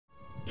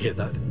Hear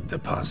that? The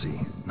posse.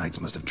 Knights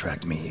must have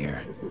tracked me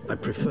here.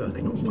 I'd prefer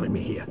they not find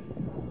me here.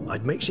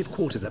 I've makeshift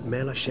quarters at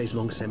Mère Lachaise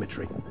Long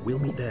Cemetery. We'll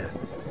meet there.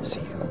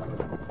 See you.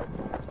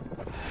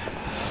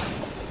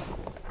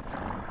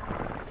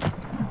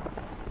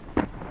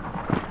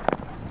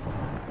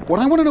 What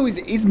I want to know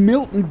is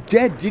Milton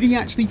dead? Did he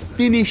actually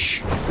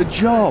finish the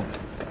job?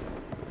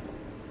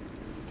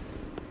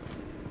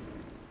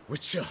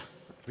 Witcher,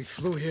 we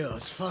flew here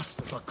as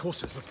fast as our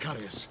courses would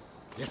carry us.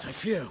 Yet I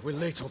fear we're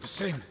late all the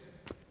same.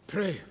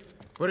 Pray,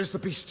 where is the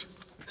beast?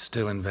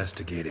 Still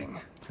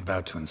investigating.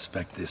 About to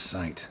inspect this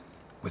site.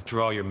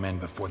 Withdraw your men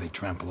before they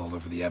trample all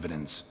over the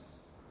evidence.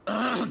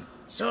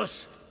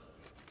 Sirs,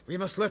 we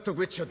must let the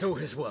Witcher do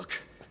his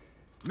work.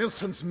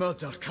 Milton's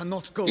murder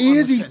cannot go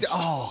Is he? unavenged.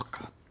 Oh,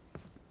 God.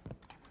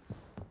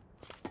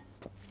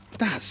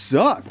 That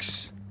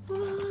sucks.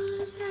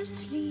 Was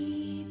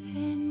asleep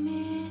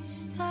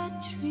amidst the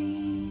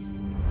trees.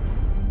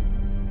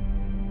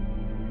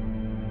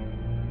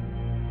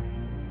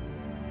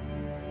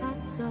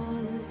 That's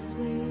all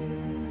swaying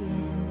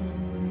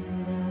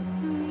in the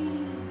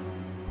breeze.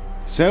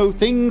 So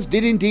things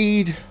did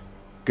indeed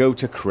go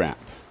to crap.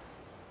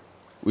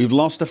 We've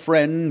lost a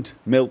friend,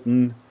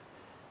 Milton,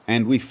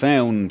 and we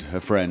found a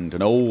friend,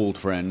 an old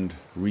friend,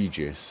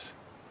 Regis.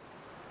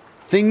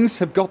 Things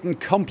have gotten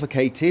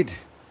complicated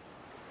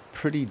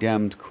pretty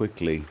damned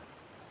quickly.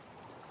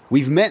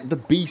 We've met the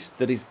beast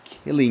that is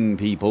killing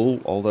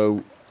people,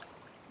 although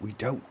we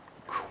don't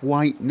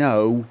quite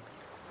know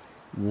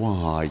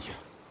why.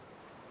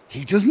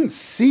 He doesn't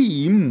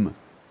seem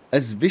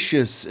as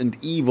vicious and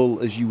evil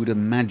as you would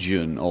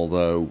imagine,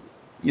 although,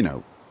 you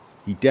know,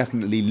 he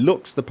definitely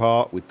looks the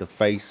part with the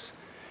face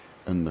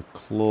and the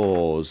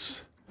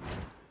claws.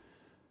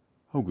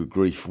 Oh, good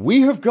grief.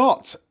 We have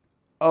got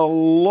a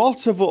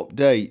lot of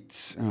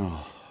updates.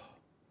 Oh.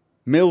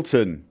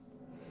 Milton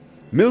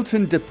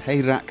de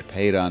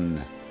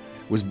Peyrac-Peyran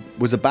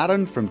was a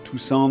baron from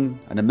Toussaint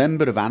and a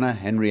member of Anna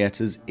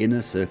Henrietta's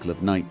inner circle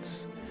of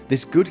knights.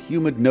 This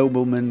good-humoured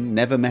nobleman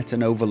never met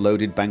an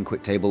overloaded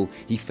banquet table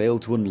he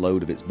failed to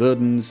unload of its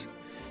burdens,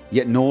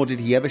 yet nor did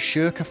he ever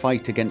shirk a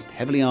fight against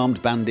heavily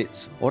armed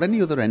bandits or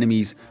any other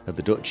enemies of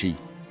the duchy.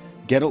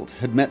 Geralt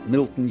had met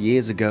Milton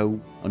years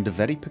ago under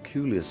very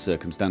peculiar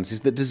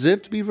circumstances that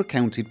deserved to be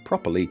recounted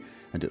properly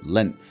and at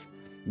length.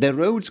 Their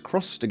roads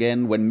crossed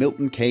again when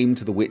Milton came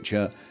to the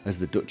Witcher as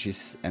the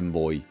Duchess'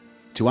 envoy,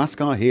 to ask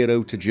our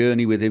hero to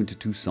journey with him to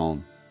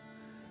Toussaint.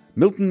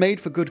 Milton made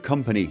for good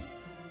company.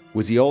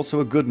 Was he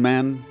also a good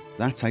man?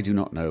 That I do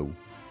not know.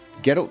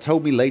 Geralt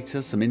told me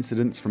later some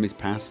incidents from his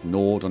past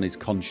gnawed on his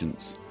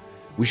conscience.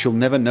 We shall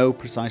never know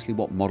precisely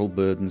what moral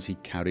burdens he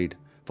carried,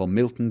 for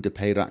Milton de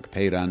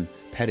Peyrac-Peyran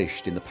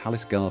perished in the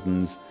palace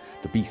gardens,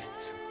 the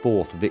beast's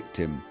fourth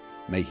victim.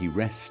 May he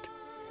rest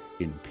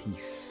in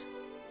peace.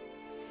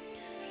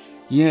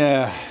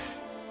 Yeah,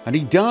 and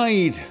he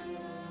died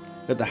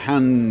at the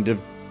hand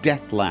of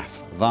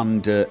Detlef van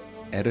der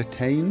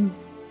Eretain.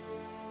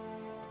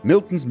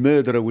 Milton's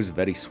murderer was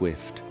very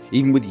swift.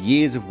 Even with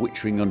years of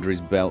witchering under his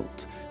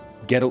belt,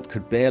 Geralt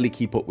could barely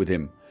keep up with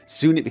him.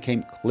 Soon it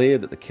became clear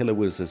that the killer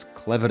was as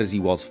clever as he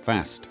was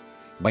fast,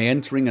 by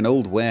entering an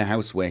old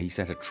warehouse where he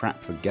set a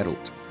trap for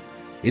Geralt.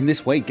 In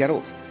this way,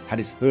 Geralt had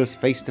his first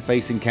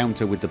face-to-face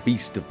encounter with the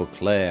beast of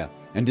Beauclair,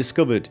 and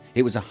discovered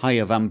it was a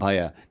higher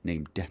vampire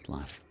named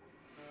Detlef.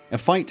 A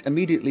fight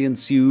immediately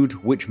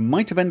ensued, which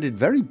might have ended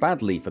very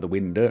badly for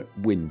the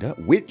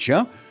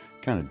Witcher.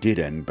 Kinda did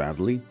end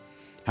badly.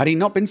 Had he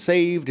not been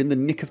saved in the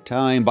nick of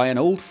time by an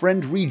old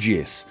friend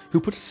Regis, who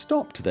put a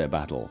stop to their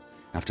battle.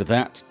 After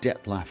that,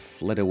 Detlef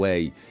fled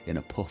away in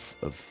a puff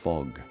of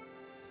fog.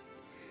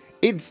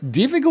 It's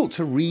difficult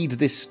to read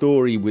this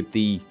story with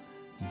the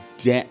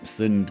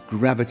depth and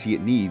gravity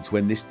it needs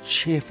when this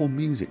cheerful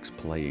music's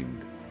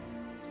playing.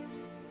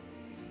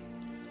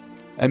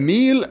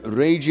 Emil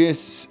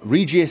Regis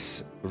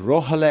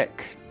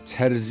Rohalek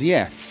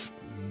Terzieff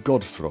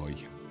Godfroy.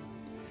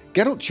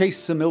 Geralt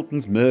chased Sir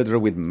Milton's murderer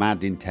with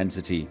mad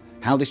intensity.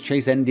 How this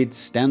chase ended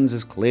stands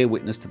as clear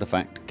witness to the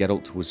fact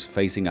Geralt was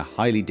facing a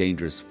highly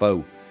dangerous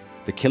foe.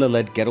 The killer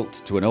led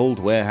Geralt to an old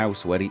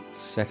warehouse where he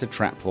set a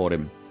trap for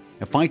him.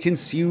 A fight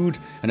ensued,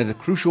 and at a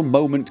crucial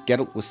moment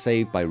Geralt was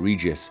saved by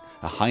Regis,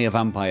 a higher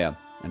vampire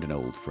and an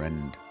old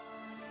friend.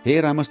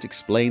 Here I must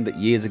explain that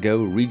years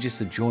ago Regis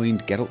had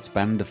joined Geralt's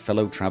band of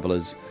fellow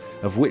travellers,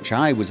 of which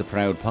I was a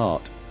proud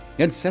part,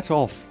 and set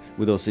off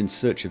with us in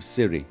search of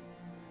Ciri.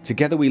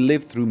 Together we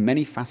lived through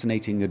many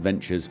fascinating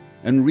adventures,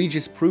 and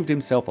Regis proved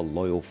himself a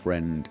loyal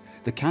friend,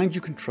 the kind you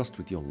can trust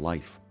with your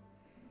life.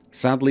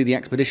 Sadly, the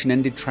expedition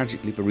ended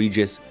tragically for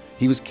Regis.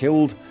 He was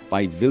killed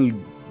by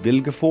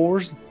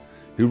Vilgefortz,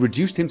 who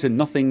reduced him to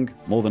nothing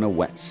more than a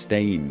wet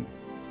stain.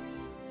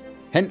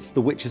 Hence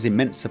the Witcher's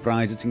immense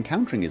surprise at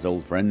encountering his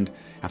old friend.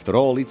 After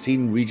all, he'd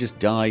seen Regis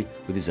die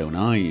with his own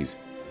eyes.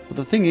 But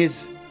the thing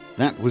is,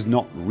 that was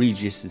not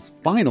Regis's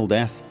final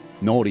death,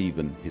 nor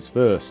even his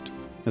first.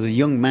 As a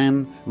young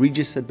man,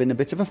 Regis had been a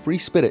bit of a free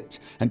spirit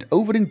and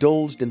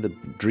overindulged in the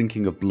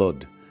drinking of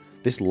blood.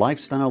 This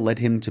lifestyle led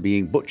him to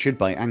being butchered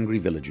by angry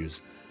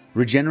villagers.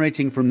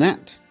 Regenerating from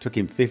that took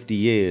him 50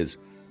 years,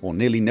 or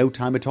nearly no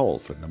time at all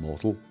for an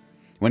immortal.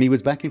 When he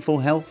was back in full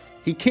health,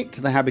 he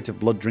kicked the habit of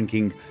blood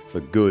drinking for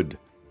good.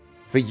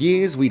 For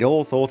years we'd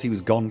all thought he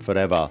was gone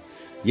forever,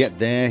 yet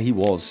there he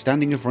was,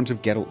 standing in front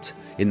of Geralt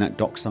in that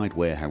dockside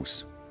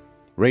warehouse.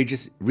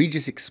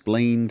 Regis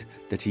explained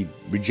that he'd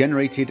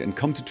regenerated and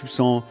come to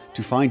Toussaint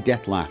to find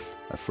Dettlaff,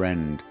 a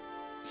friend.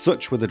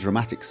 Such were the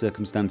dramatic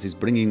circumstances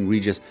bringing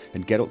Regis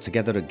and Geralt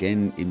together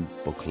again in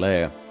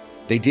Beauclair.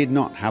 They did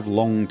not have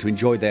long to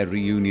enjoy their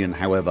reunion,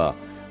 however.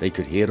 They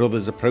could hear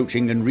others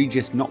approaching, and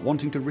Regis, not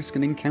wanting to risk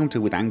an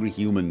encounter with angry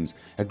humans,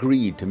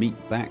 agreed to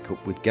meet back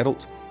up with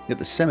Geralt at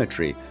the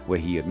cemetery where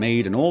he had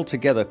made an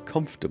altogether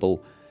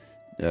comfortable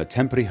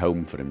temporary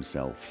home for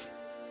himself.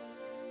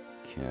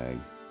 Okay.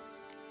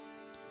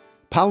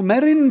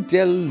 Palmerin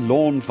de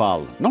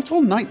Launval. Not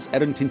all knights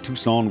errant in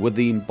Toussaint were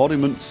the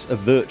embodiments of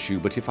virtue,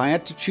 but if I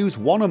had to choose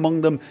one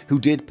among them who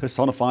did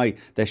personify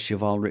their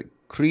chivalric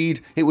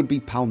creed, it would be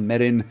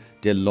Palmerin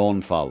de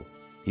Launval.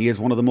 He is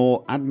all the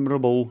more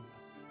admirable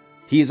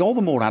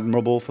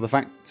for the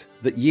fact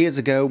that years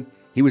ago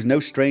he was no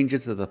stranger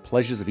to the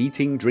pleasures of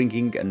eating,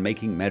 drinking, and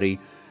making merry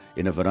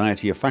in a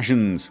variety of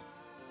fashions.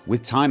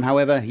 With time,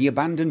 however, he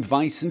abandoned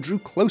vice and drew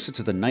closer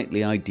to the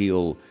knightly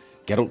ideal.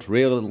 Geralt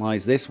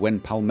realised this when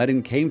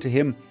Palmerin came to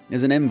him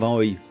as an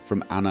envoy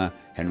from Anna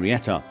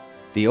Henrietta.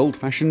 The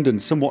old-fashioned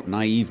and somewhat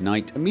naive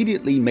knight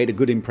immediately made a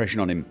good impression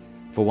on him,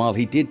 for while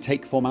he did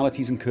take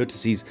formalities and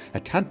courtesies a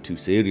tad too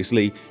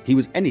seriously, he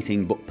was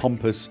anything but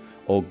pompous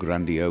or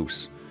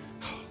grandiose.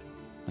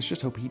 Let's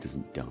just hope he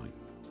doesn't die.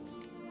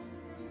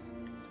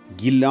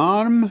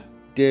 Guillarme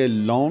de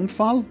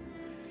Launval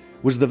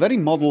was the very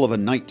model of a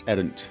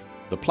knight-errant,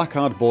 the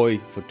placard boy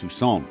for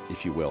Toussaint,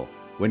 if you will.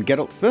 When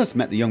Geralt first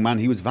met the young man,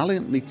 he was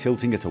valiantly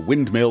tilting at a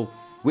windmill,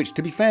 which,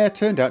 to be fair,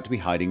 turned out to be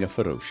hiding a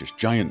ferocious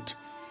giant.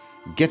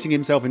 Getting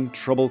himself in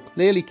trouble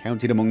clearly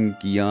counted among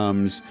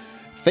Guillarme's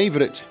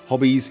favourite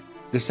hobbies.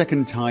 The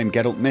second time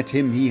Geralt met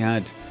him, he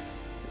had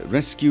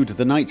rescued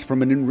the knight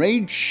from an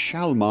enraged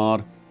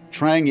Shalmar,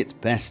 trying its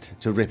best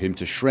to rip him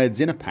to shreds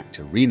in a packed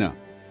arena.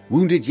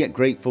 Wounded yet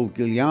grateful,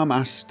 Guillarme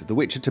asked the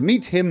Witcher to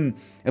meet him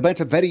about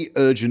a very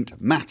urgent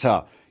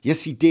matter.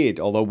 Yes, he did,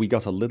 although we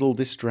got a little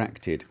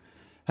distracted.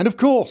 And of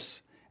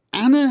course,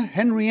 Anna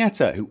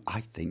Henrietta, who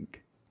I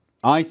think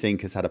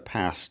has had a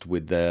past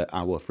with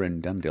our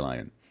friend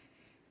Dandelion.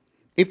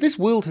 If this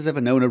world has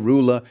ever known a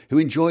ruler who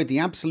enjoyed the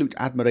absolute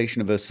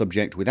admiration of her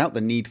subject without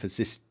the need for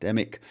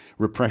systemic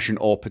repression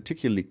or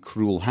particularly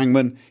cruel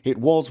hangman, it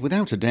was,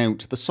 without a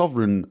doubt, the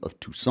sovereign of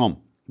Toussaint,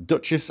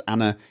 Duchess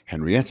Anna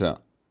Henrietta.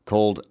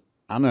 Called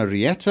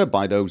Anarietta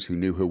by those who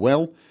knew her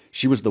well,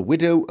 she was the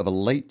widow of a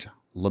late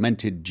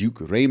lamented Duke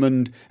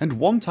Raymond and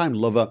one-time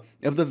lover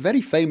of the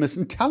very famous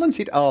and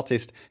talented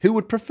artist who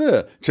would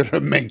prefer to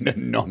remain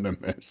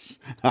anonymous.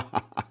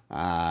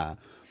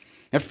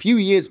 A few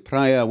years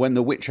prior, when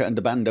the Witcher and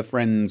a band of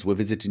friends were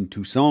visiting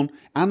Toussaint,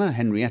 Anna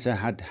Henrietta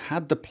had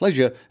had the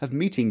pleasure of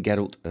meeting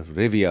Geralt of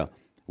Rivia.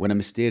 When a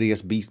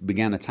mysterious beast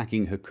began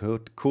attacking her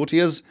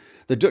courtiers,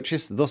 the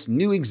Duchess thus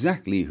knew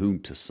exactly whom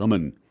to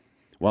summon.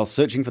 While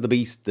searching for the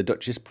beast, the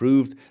Duchess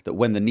proved that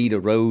when the need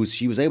arose,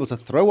 she was able to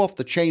throw off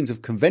the chains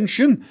of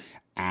convention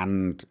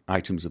and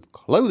items of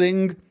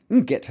clothing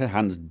and get her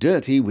hands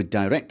dirty with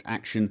direct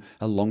action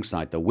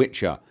alongside the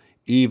Witcher,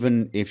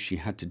 even if she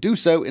had to do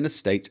so in a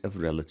state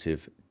of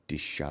relative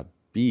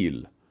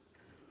dishabille.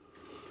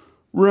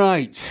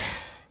 Right,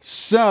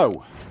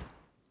 so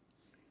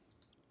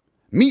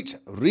meet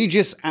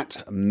Regis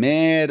at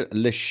Mère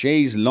Le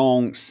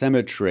Chaise-Longue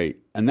Cemetery,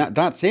 and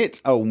that's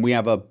it. Oh, and we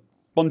have a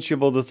bunch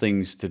of other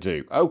things to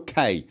do.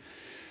 Okay,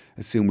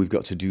 assume we've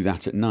got to do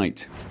that at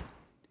night.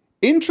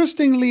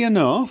 Interestingly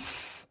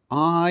enough,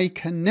 I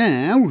can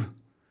now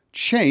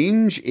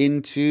change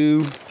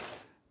into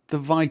the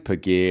Viper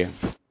gear,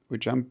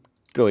 which I'm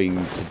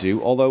going to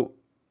do, although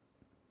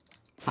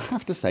I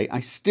have to say I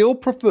still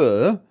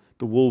prefer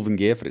the Wolven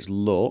gear for its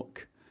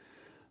look.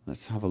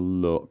 Let's have a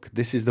look.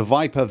 This is the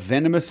Viper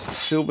Venomous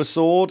Silver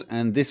Sword,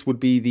 and this would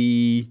be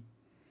the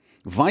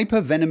Viper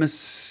Venomous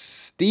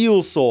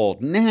Steel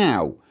Sword.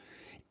 Now,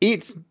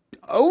 it's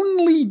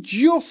only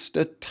just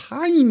a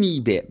tiny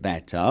bit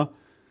better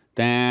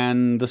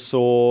than the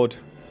sword.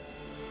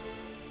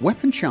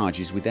 Weapon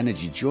charges with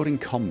energy during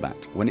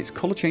combat. When its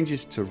colour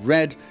changes to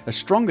red, a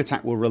strong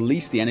attack will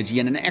release the energy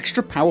and an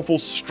extra powerful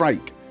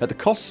strike at the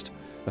cost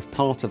of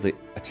part of the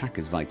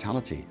attacker's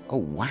vitality. Oh,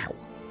 wow.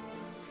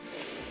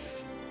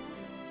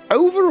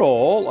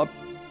 Overall,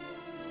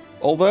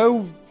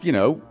 although, you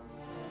know,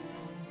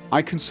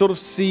 I can sort of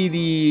see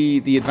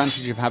the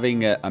advantage of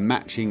having a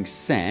matching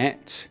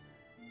set,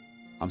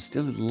 I'm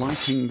still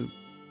liking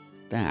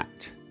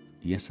that.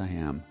 Yes, I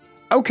am.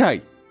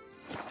 Okay.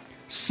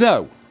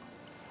 So,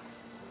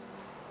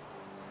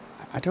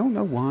 I don't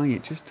know why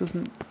it just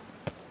doesn't...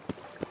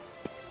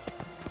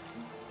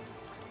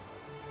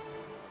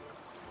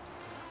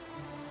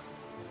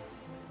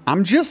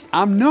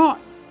 I'm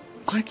not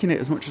liking it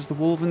as much as the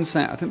Wolven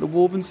set. I think the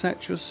Wolven set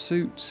just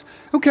suits.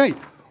 Okay.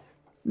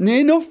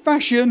 Enough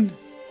fashion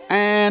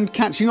and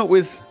catching up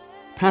with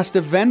past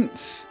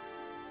events.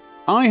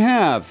 I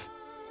have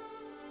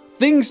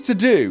things to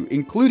do,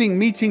 including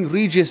meeting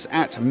Regis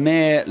at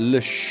Mère Le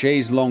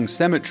Chaiselong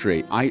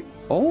Cemetery. I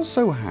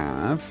also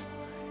have...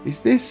 Is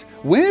this...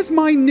 Where's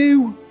my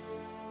new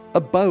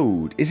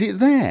abode? Is it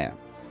there?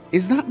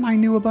 Is that my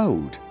new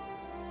abode?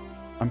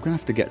 I'm going to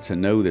have to get to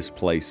know this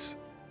place.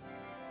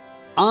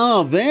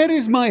 Ah, there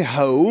is my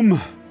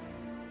home.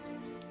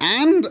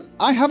 And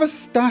I have a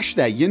stash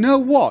there. You know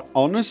what?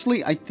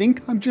 Honestly, I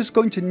think I'm just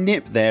going to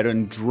nip there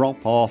and drop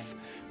off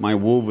my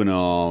woven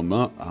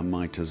armor. I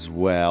might as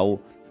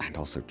well. And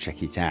also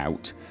check it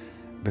out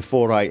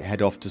before I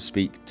head off to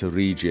speak to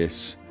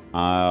Regis.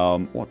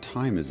 What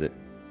time is it?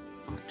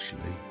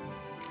 Actually,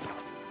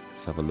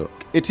 let's have a look.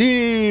 It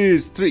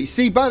is 3.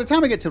 See, by the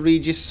time I get to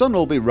Regis, sun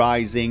will be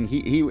rising.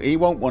 He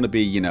won't want to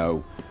be, you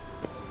know,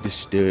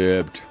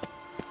 disturbed.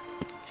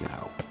 You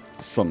know,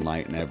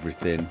 sunlight and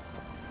everything.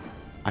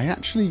 I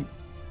actually...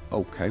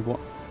 Okay, what?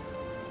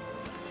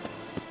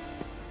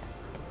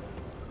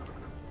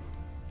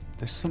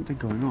 There's something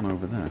going on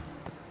over there.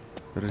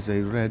 There is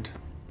a red...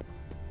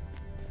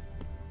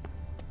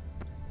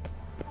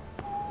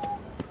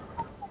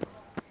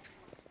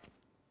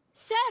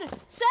 Sir!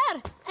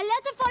 A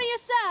letter for you,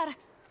 sir!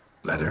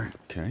 Letter?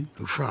 Okay.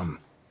 Who from?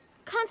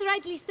 Can't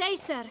rightly say,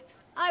 sir.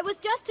 I was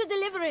just to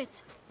deliver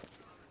it.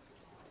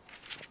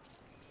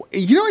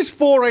 You know it's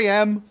 4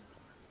 AM?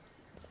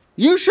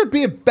 You should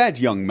be in bed,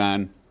 young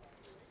man.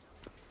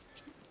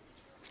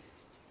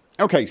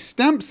 Okay,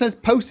 stamp says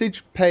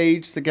postage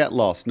page to get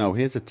lost. No,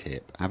 here's a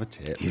tip. Have a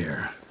tip.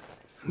 Here.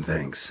 And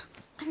thanks.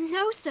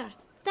 No, sir.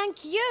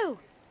 Thank you.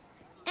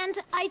 And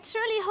I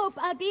truly hope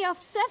I'll be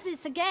of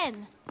service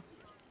again.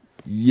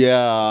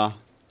 Yeah.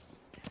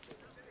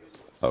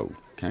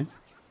 Okay.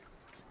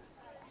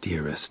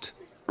 Dearest.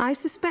 I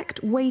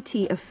suspect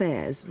weighty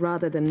affairs,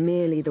 rather than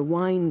merely the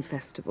wine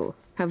festival,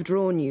 have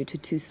drawn you to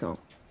Toussaint.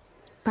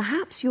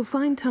 Perhaps you'll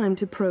find time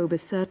to probe a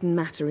certain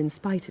matter in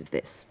spite of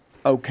this.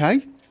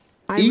 Okay.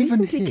 I Even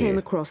recently here. came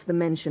across the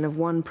mention of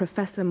one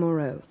Professor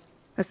Moreau,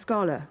 a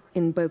scholar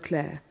in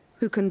Beauclair,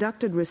 who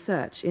conducted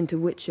research into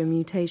Witcher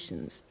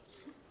mutations.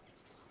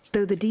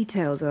 Though the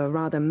details are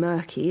rather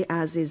murky,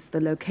 as is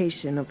the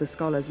location of the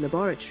scholar's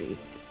laboratory,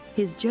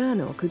 his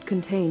journal could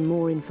contain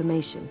more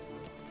information.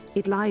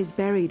 It lies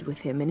buried with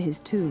him in his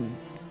tomb.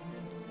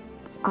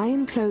 I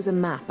enclose a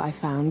map I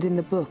found in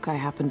the book I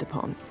happened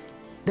upon.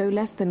 Though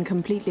less than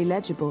completely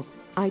legible,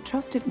 I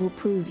trust it will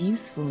prove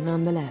useful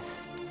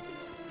nonetheless.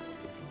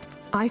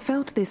 I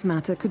felt this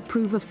matter could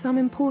prove of some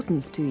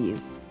importance to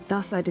you,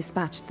 thus I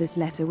dispatched this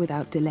letter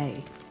without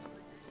delay.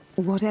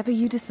 Whatever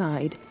you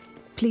decide,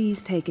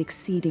 please take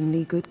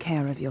exceedingly good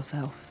care of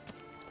yourself.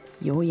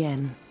 Your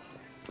Yen.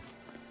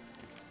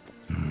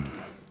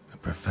 A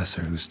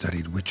professor who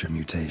studied Witcher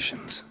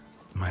mutations.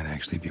 Might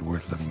actually be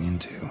worth looking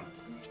into.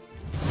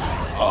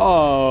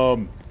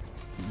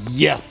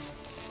 You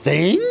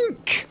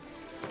think?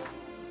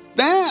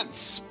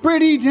 That's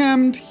pretty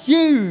damned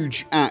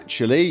huge,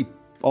 actually.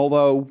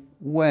 Although,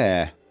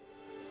 where?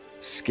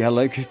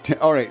 Skeleton.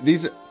 Alright,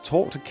 these are...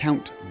 Talk to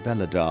Count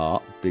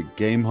Belladar, Big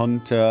Game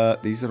Hunter.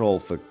 These are all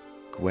for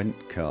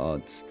Gwent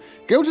cards.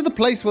 Go to the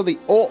place where the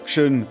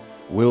auction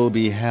will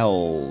be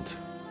held.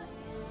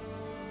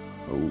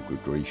 Oh,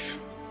 good grief.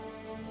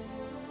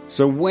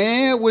 So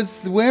where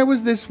was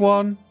this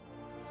one?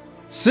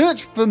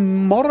 Search for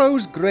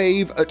Morrow's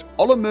grave at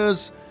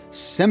Olimer's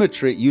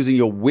cemetery using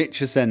your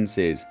Witcher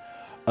senses.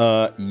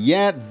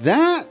 Yeah,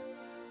 that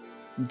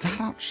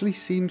actually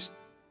seems...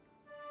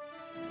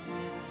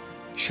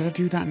 Should I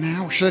do that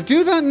now? Should I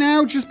do that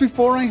now just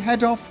before I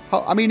head off?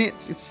 I mean,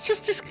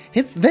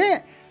 it's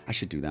there. I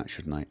should do that,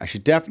 shouldn't I? I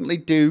should definitely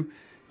do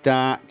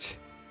that.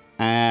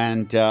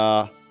 And,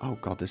 oh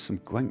God, there's some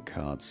Gwent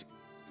cards.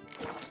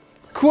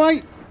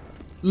 Quite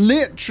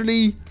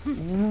literally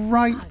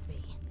right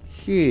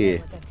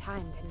here.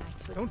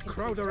 Don't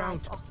crowd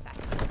around.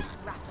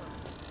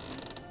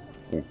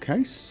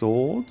 Okay,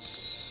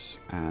 swords.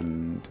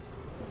 And,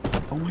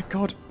 oh my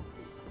God.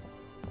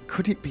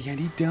 Could it be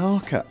any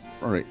darker?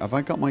 Alright, have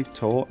I got my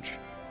torch?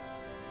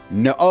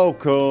 No, oh,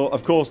 cool.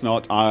 Of course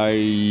not.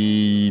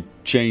 I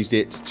changed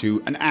it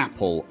to an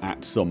apple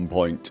at some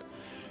point.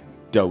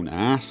 Don't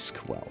ask.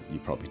 Well, you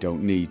probably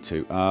don't need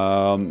to.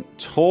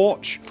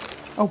 Torch.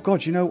 Oh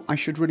God, you know, I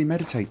should really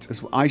meditate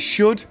as well. I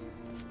should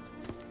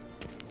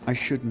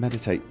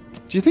meditate.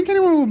 Do you think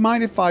anyone would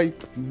mind if I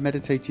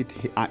meditated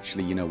here?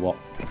 Actually, you know what?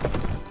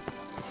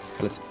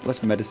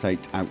 Let's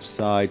meditate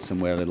outside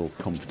somewhere a little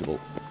comfortable.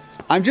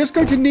 I'm just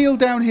going to kneel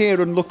down here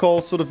and look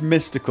all sort of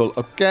mystical,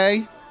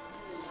 okay?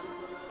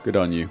 Good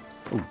on you.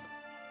 Oh,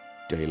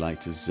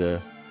 daylight has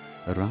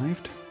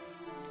arrived.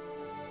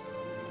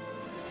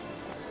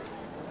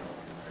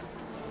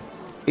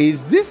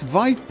 Is this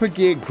Viper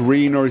gear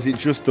green or is it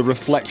just the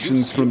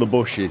reflections from the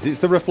bushes? It's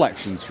the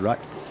reflections, right?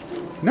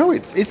 No,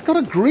 it's got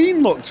a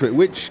green look to it,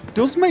 which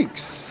does make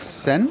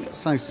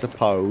sense, I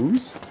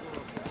suppose.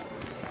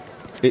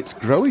 It's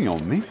growing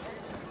on me.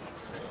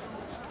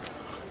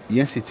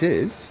 Yes, it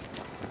is.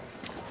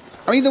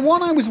 I mean, the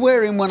one I was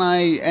wearing when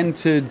I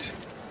entered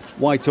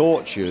White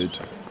Orchard.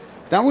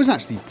 That was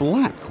actually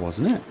black,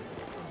 wasn't it?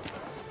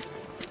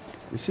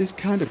 This is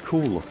kind of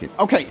cool looking.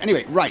 Okay,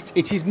 anyway, right.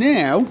 It is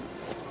now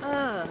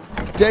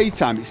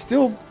daytime. It's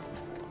still...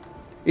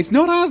 It's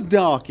not as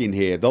dark in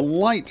here. The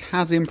light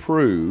has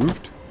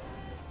improved.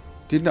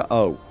 Didn't I?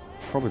 Oh,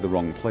 probably the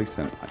wrong place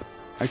then.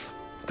 I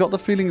got the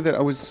feeling that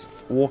I was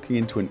walking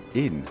into an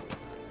inn.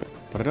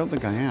 But I don't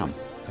think I am.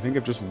 I think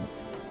I've just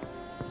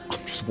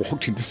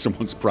walked into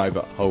someone's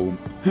private home.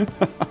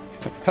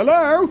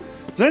 Hello?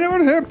 Has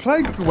anyone here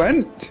played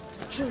Gwent?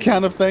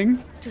 Kind of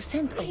thing. To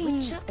send a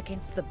witcher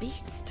against the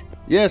beast.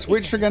 Yes,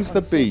 witcher against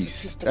the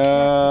beast.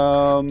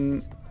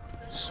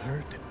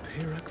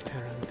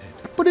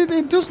 But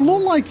it does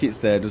look like it's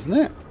there, doesn't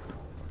it?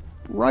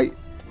 Right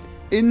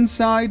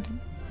inside.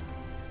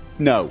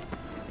 No.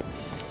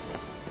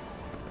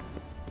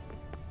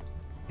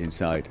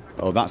 Inside.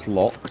 Oh, that's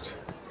locked.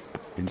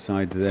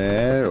 Inside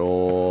there,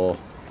 or...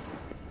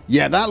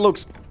 Yeah, that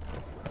looks...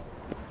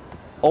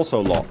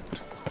 Also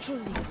locked.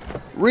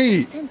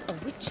 Read. Send a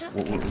witcher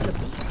against the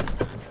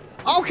beast.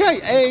 Okay,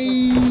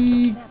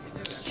 a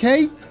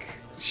cake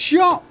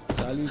shop.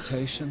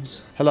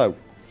 Salutations. Hello.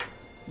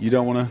 You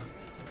don't want to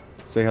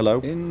say hello?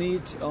 In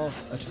need of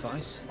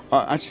advice?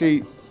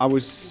 Actually, I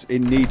was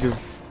in need of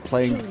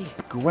playing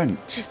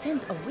Gwent. To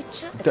send a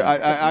witcher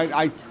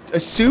I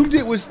assumed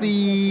it was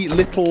the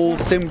little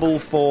symbol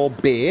for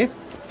beer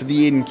for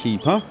the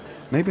innkeeper.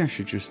 Maybe I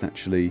should just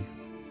actually...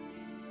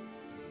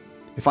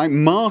 If I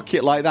mark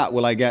it like that,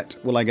 will I get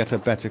a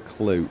better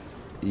clue?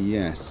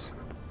 Yes.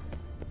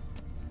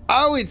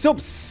 Oh, it's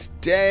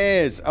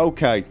upstairs.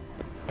 Okay.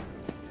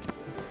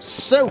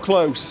 So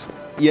close,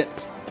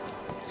 yet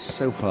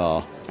so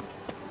far.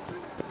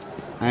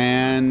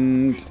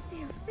 And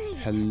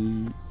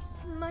hello.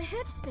 My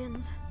head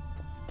spins.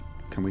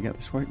 Can we get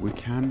this way? We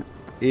can.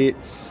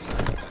 It's...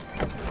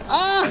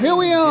 Ah, here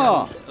we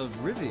are! Geralt of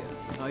Rivia,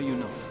 are you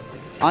not?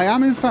 I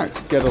am, in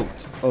fact,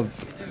 Geralt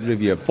of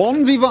Rivia.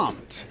 Bon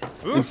vivant!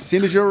 And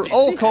seeing as you're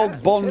all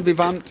called Bon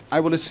vivant, I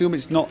will assume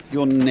it's not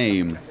your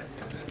name.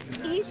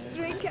 Eat,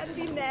 drink, and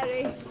be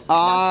merry.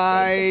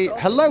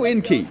 Hello,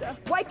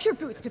 innkeep. Wipe your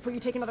boots before you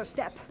take another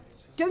step.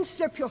 Don't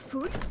slurp your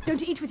food.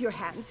 Don't eat with your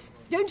hands.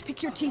 Don't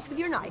pick your teeth with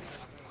your knife.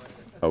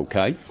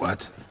 Okay.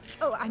 What?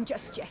 Oh, I'm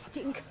just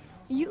jesting.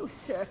 You,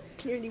 sir,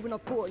 clearly were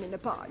not born in a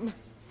barn.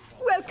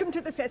 Welcome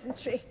to the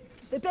pheasantry.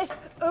 The best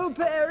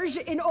auberge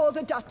in all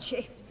the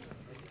duchy.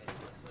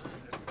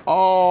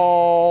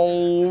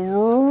 All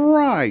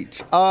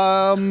right.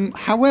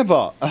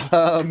 However,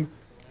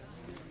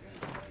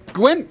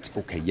 Gwent.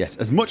 Okay, yes,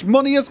 as much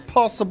money as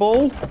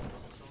possible.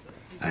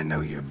 I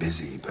know you're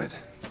busy, but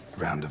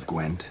round of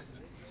Gwent.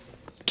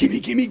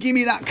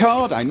 Gimme that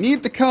card. I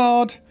need the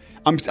card.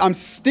 I'm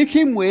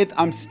sticking with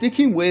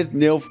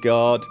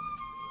Nilfgaard.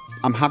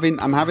 I'm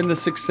having the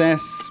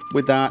success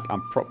with that.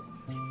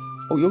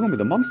 Oh, you're going with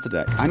the monster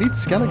deck. I need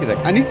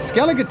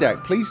Skellige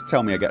deck. Please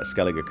tell me I get a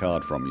Skellige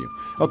card from you.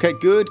 Okay,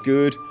 good.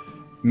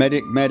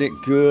 Medic,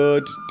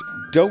 good.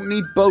 Don't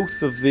need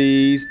both of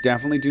these.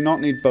 Definitely do not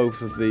need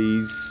both of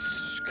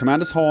these.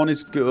 Commander's Horn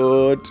is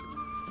good.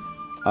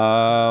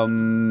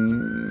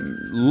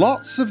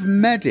 Lots of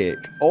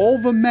medic. All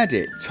the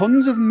medic.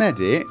 Tons of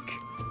medic.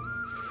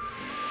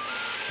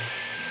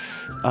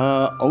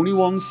 Only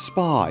one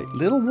spy.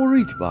 Little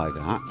worried by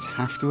that,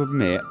 have to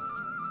admit.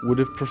 Would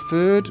have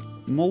preferred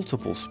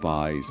multiple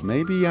spies.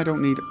 Maybe I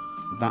don't need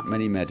that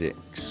many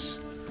medics.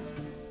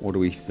 What do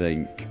we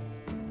think?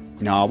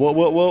 No,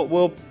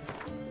 we'll...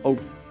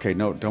 Okay,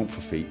 no, don't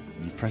for feet.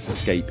 You press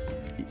escape.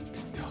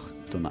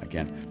 Done that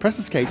again. Press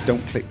escape,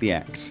 don't click the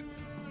X.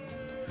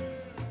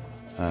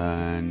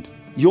 And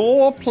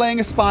you're playing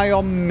a spy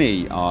on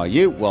me, are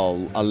you?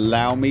 Well,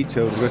 allow me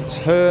to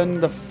return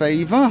the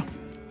favor.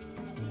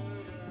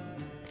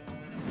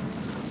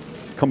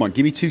 Come on,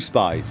 give me 2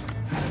 spies.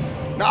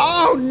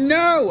 Oh,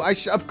 no!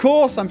 Of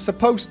course, I'm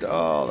supposed to...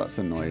 Oh, that's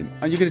annoying.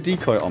 Oh, you're going to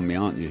decoy it on me,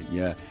 aren't you?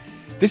 Yeah.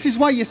 This is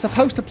why you're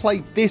supposed to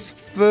play this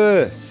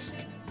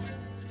first.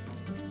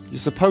 You're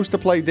supposed to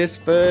play this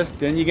first,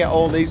 then you get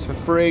all these for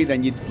free,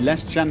 then you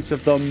less chance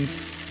of them...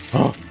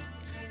 Oh,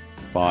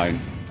 fine.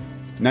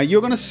 Now,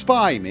 you're going to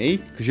spy me,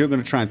 because you're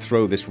going to try and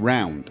throw this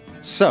round.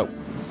 So,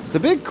 the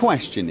big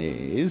question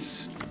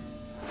is...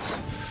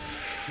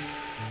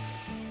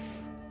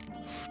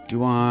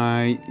 Do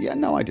I... Yeah,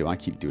 no, I do. I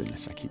keep doing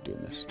this. Are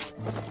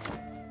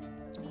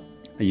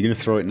you going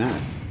to throw it now?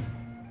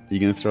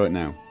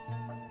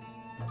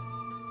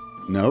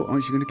 No? Oh,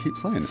 you're going to keep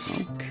playing it.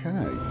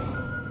 Okay.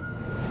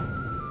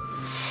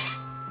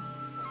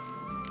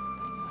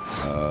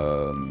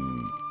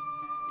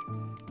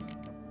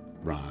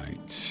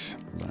 Right.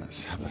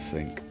 Let's have a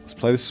think. Let's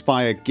play the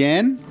spy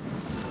again.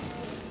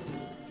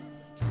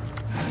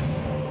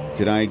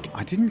 I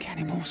didn't get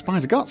any more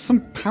spies. I got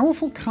some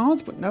powerful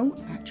cards, but no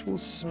actual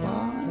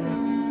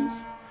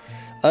spies.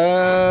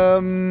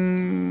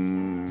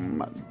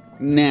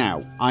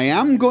 Now, I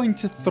am going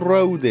to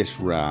throw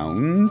this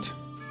round.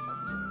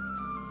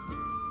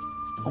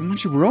 Oh,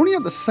 actually, we're only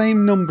at the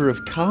same number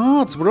of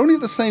cards.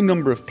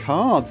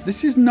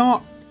 This is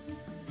not...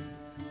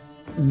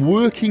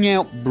 working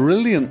out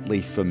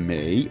brilliantly for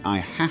me. I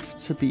have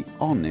to be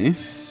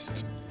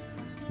honest.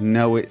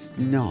 No, it's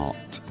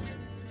not.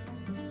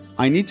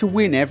 I need to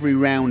win every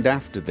round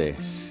after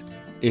this.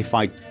 If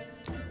I...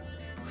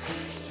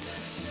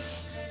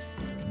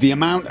 The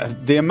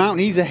amount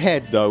he's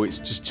ahead, though, it's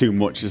just too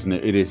much, isn't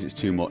it? It is, it's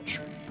too much.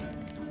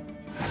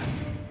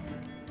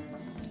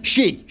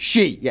 She.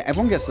 Yeah,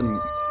 everyone gets an...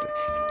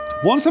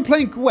 Once I'm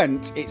playing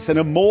Gwent, it's an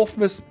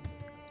amorphous...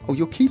 Oh,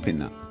 you're keeping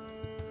that.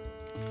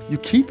 You're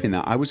keeping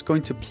that. I was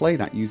going to play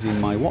that using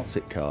my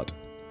what's-it card.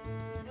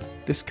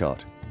 This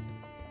card.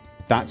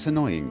 That's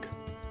annoying.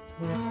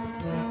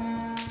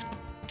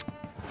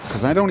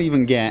 Because I don't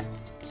even get...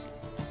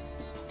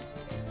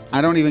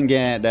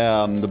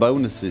 the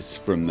bonuses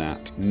from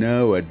that.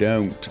 No, I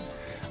don't.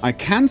 I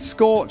can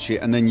scorch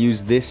it and then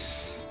use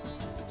this.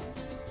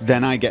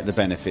 Then I get the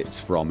benefits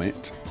from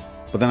it.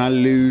 But then I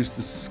lose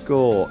the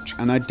scorch.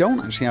 And I don't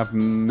actually have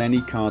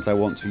many cards I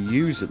want to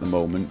use at the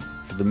moment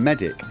for the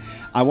medic.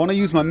 I want to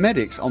use my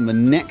medics on the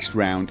next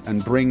round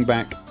and bring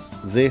back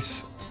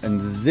this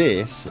and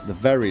this at the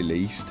very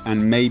least.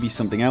 And maybe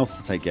something else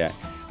that I get.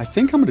 I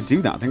think I'm going to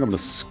do that. I think I'm going to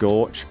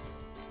scorch.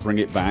 Bring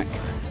it back.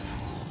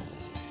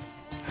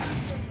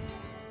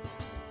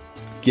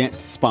 Get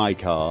spy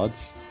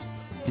cards.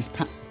 He's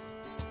passed?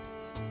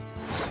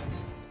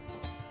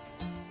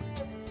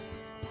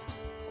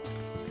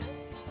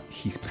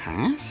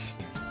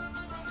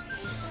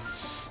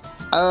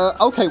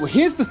 Okay, well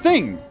here's the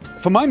thing.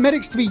 For my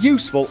medics to be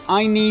useful,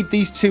 I need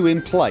these two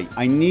in play.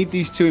 I need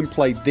these two in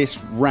play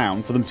this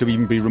round for them to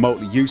even be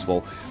remotely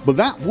useful. But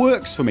that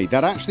works for me.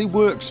 That actually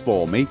works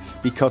for me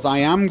because I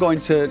am going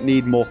to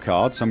need more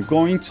cards. So I'm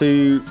going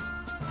to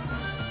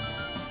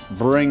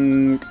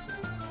bring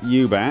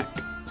you back.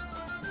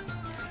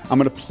 I'm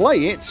going to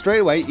play it straight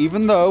away,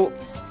 even though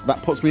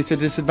that puts me at a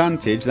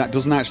disadvantage. That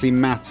doesn't actually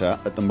matter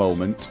at the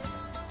moment.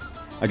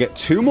 I get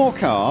 2 more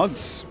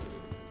cards.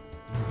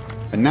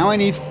 And now I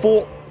need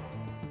 4...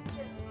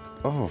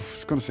 Oh, I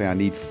was going to say I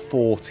need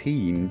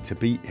 14 to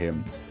beat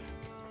him.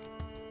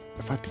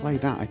 If I play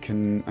that, I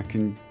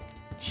can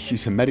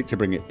use a medic to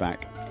bring it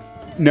back.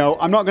 No,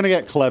 I'm not going to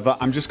get clever.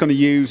 I'm just going to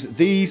use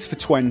these for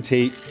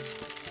 20.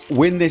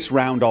 Win this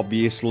round,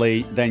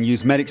 obviously. Then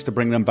use medics to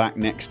bring them back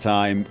next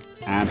time.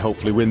 And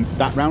hopefully win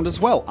that round as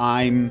well.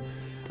 I've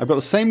got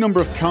the same number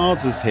of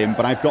cards as him,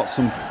 but I've got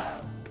some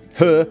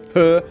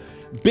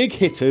big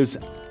hitters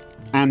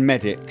and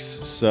medics.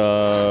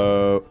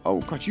 So... Oh,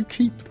 God, you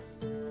keep...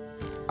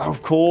 Oh,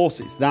 of course,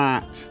 it's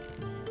that.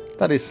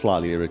 That is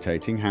slightly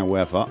irritating.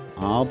 However,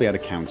 I'll be able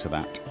to counter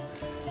that.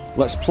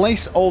 Let's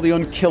place all the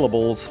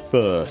unkillables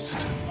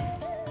first.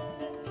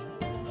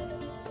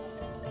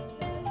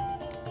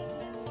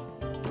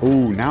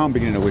 Ooh, now I'm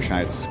beginning to wish I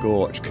had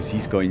Scorch, because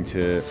he's going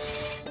to...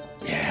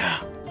 Yeah.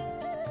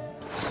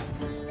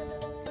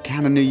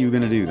 Kind of knew you were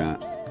going to do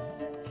that.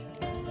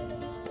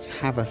 Let's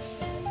have a...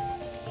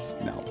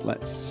 No,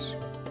 let's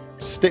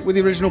stick with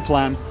the original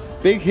plan.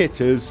 Big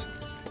hitters.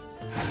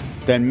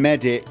 Then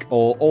medic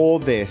or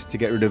this to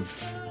get rid of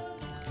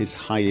his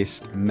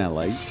highest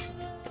melee.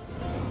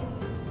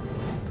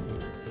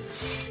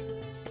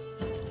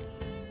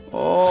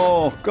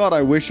 Oh, God,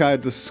 I wish I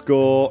had the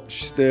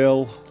Scorch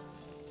still.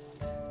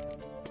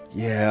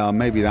 Yeah,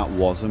 maybe that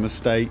was a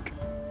mistake.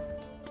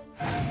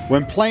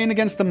 When playing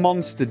against the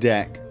monster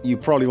deck, you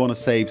probably want to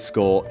save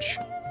Scorch.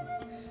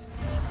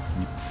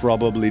 You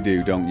probably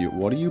do, don't you?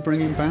 What are you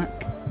bringing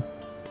back?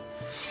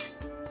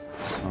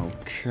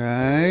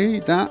 Okay,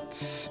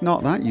 that's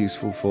not that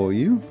useful for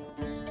you.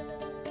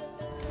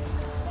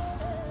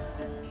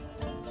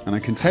 And I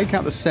can take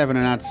out the 7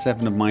 and add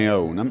 7 of my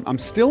own. I'm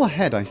still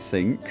ahead, I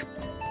think.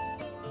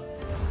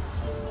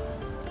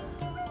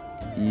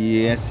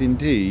 Yes,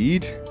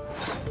 indeed.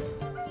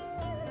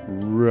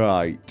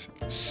 Right.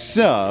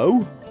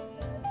 So...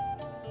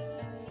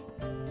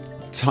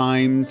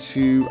 Time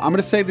to... I'm going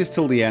to save this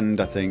till the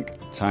end, I think.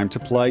 Time to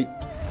play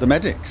the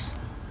medics.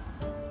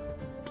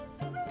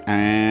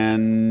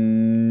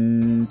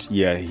 And...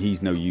 Yeah,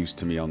 he's no use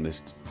to me on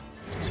this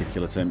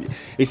particular turn.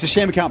 It's a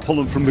shame I can't pull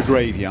him from the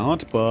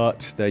graveyard,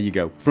 but there you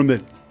go. From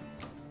the...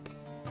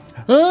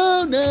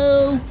 Oh,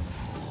 no!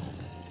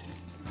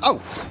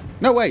 Oh!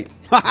 No, wait!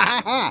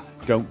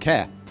 Don't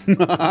care.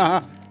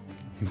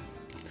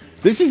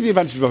 This is the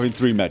advantage of having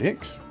 3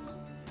 medics.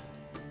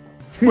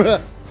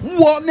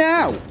 What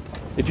now?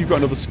 If you've got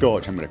another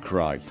Scorch, I'm going to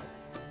cry.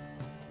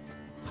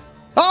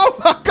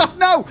 Oh, God,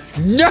 no!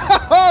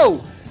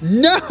 No!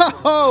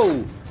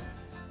 No!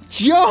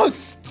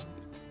 Just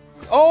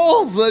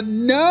all the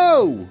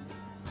no!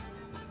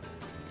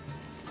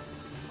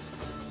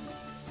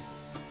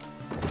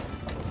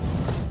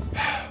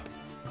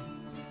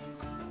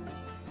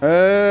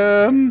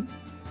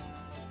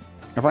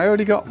 Have I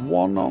already got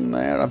 1 on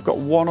there? I've got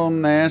 1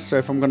 on there, so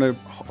if I'm going to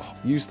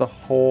use the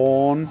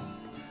horn,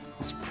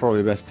 it's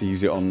probably best to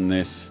use it on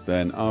this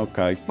then.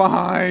 Okay,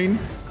 fine.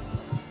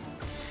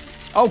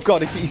 Oh,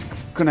 God, if he's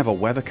going to have a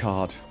weather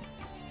card.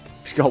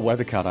 If he's got a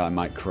weather card, I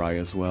might cry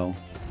as well.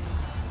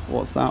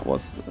 What's that?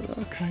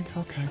 Okay.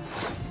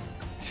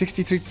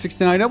 63 to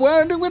 69.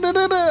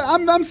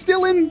 I'm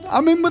still in.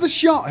 I'm in with a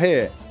shot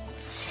here.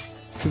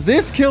 Because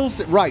this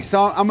kills... Right,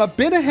 so I'm a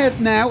bit ahead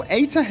now.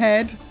 8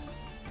 ahead.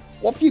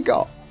 What have you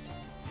got?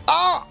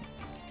 Ah!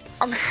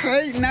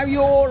 Okay, now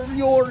you're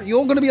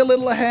going to be a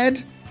little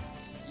ahead.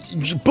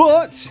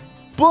 But...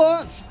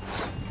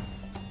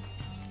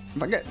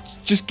 If I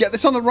just get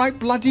this on the right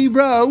bloody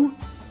row.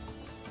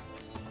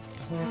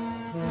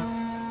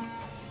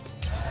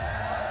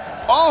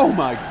 Oh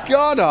my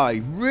god,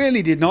 I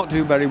really did not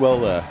do very well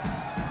there.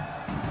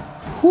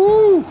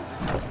 Whoo!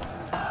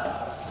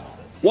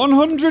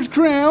 100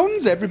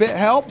 crowns, every bit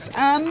helps,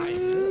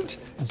 and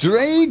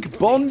Drake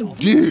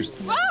Bondu.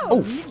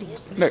 Oh,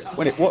 no,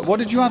 wait, what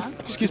did you have?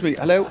 Excuse me,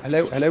 hello.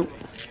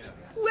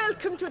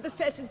 Welcome to the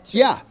pheasantry.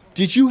 Yeah,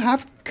 did you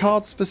have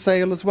cards for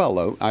sale as well,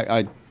 though?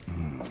 I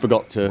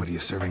forgot to... What are you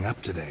serving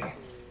up today?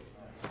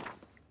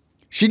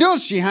 She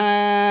does. She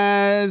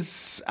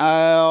has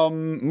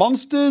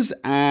monsters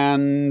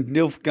and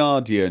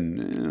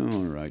Nilfgaardian.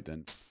 All right,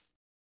 then.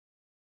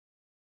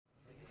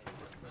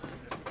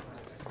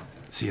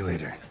 See you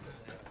later.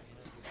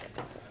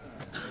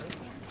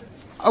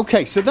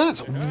 Okay, so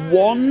that's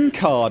 1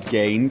 card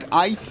gained.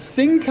 I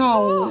think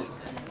I'll...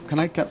 Can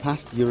I get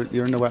past? You're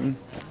in the weapon?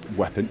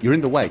 You're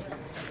in the way.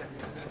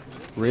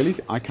 Really?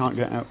 I can't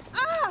get out.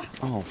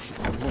 Oh,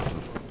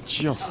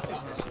 just...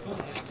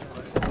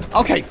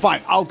 Okay,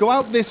 fine. I'll go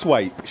out this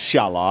way,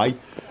 shall I?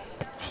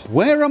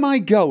 Where am I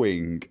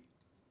going?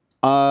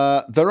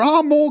 There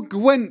are more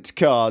Gwent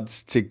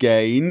cards to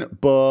gain,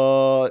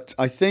 but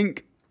I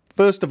think,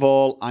 first of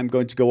all, I'm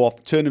going to go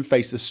off, turn and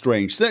face the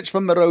strange. Search for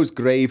Moreau's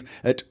grave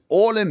at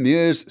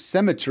Orlemur's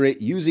cemetery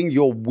using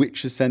your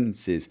Witcher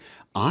senses.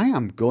 I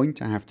am going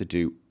to have to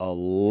do a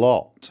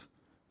lot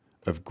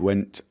of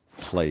Gwent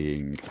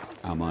playing,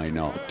 am I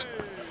not?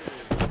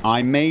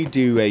 I may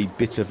do a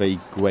bit of a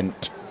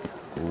Gwent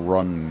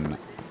run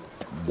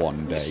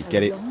one day.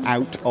 Get it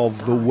out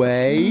of the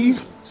way,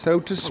 so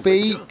to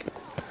speak.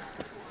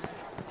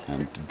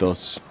 And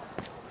thus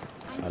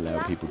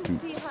allow people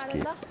to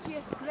skip.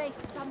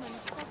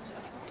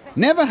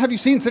 Never have you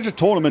seen such a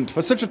tournament,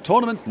 for such a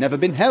tournament's never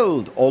been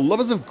held. All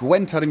lovers of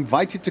Gwent are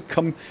invited to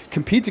come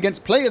compete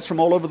against players from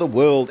all over the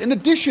world. In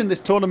addition, this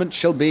tournament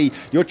shall be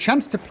your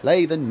chance to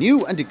play the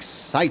new and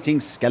exciting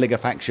Skellige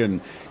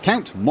faction.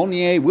 Count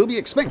Monnier will be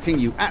expecting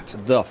you at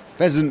the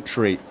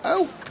Pheasantry.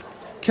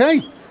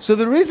 Okay, so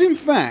there is in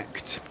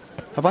fact...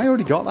 Have I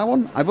already got that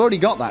one? I've already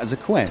got that as a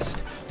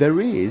quest. There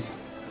is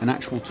an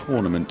actual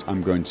tournament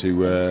I'm going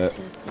to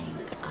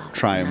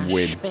try and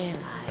win.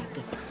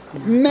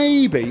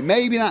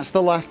 Maybe that's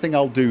the last thing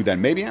I'll do then.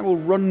 Maybe I will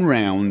run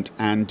round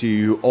and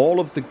do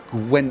all of the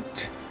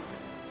Gwent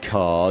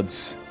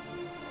cards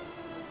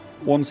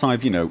once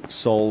I've,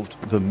 solved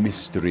the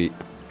mystery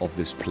of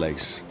this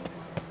place.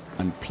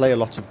 And play a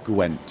lot of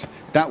Gwent.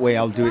 That way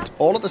I'll do it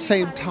all at the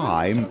same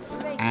time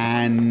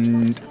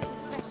and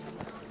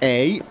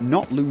A,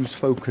 not lose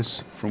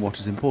focus from what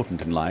is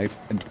important in life,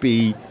 and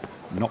B,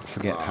 not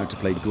forget how to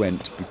play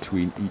Gwent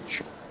between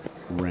each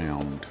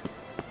round.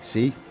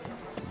 See?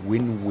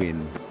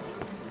 Win-win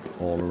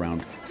all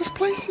around. This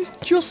place is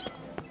just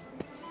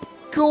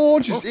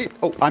gorgeous.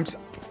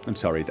 I'm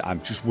sorry. I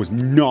just was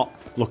not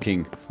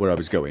looking where I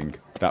was going.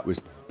 That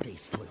was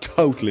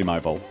totally my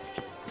fault.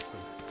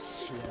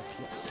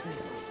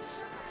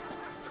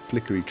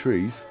 Flickery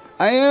trees.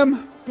 I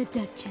am. The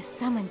Duchess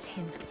summoned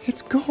him.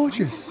 It's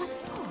gorgeous. What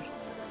for?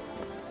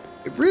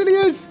 It really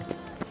is.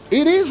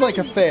 It is like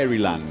a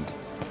fairyland.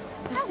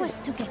 I was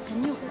to get a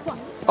new coif.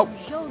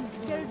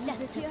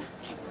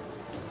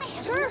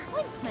 Sir,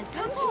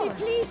 come to me,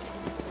 please.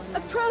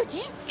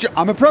 Approach.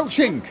 I'm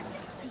approaching.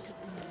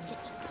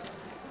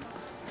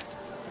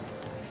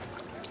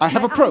 I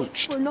have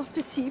approached. My eyes were not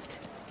deceived.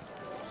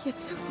 Yet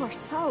so far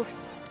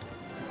south.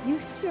 You,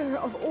 sir,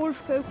 of all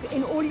folk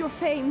in all your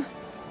fame.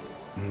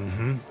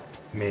 Mm-hmm.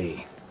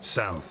 Me,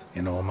 south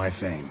in all my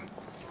fame.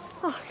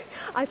 Oh,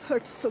 I've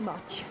heard so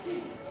much.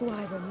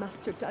 Why, when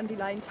Master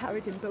Dandelion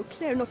tarried in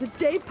Beauclair, not a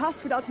day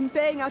passed without him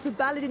baying out a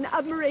ballad in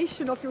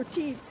admiration of your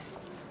deeds.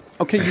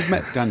 Okay, you've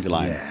met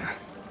Dandelion. Yeah,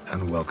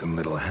 unwelcome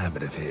little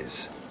habit of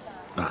his.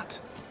 But,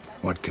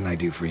 what can I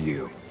do for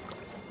you?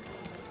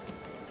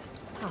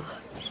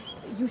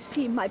 You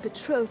see, my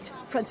betrothed,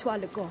 Francois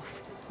Le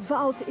Goff,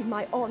 vowed in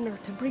my honor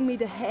to bring me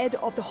the head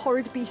of the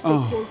horrid beast they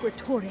call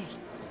Grattore.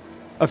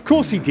 Of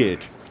course he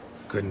did.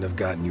 Couldn't have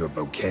gotten you a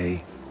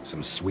bouquet,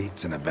 some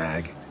sweets in a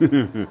bag.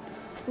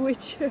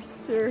 Witcher,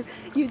 sir,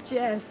 you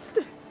jest.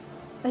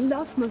 A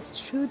love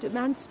most true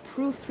demands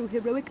proof through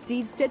heroic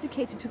deeds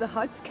dedicated to the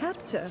heart's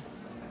captor.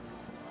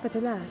 But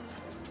alas,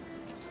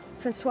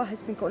 Francois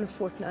has been gone a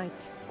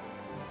fortnight.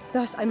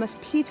 Thus I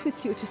must plead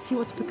with you to see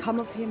what's become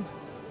of him.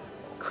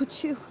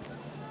 Could you?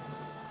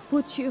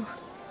 Would you?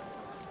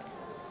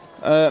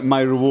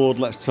 My reward,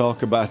 let's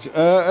talk about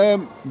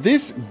it.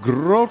 This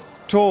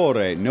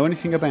Grattore, know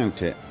anything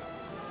about it?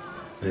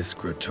 This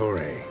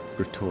Grattore?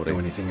 Grattore. Know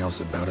anything else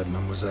about it,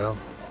 mademoiselle?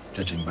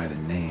 Judging by the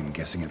name,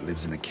 guessing it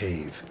lives in a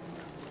cave.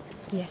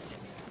 Yes,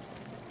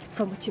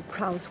 from which it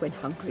prowls when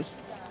hungry.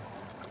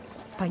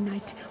 By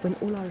night, when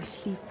all are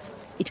asleep,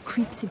 it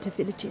creeps into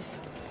villages.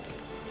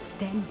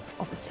 Then,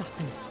 of a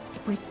sudden,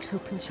 breaks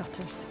open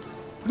shutters,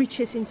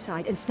 reaches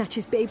inside and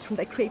snatches babes from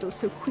their cradles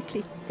so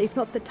quickly they've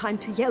not the time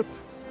to yelp.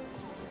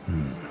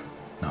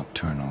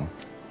 Nocturnal,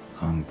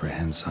 long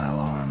prehensile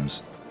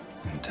arms,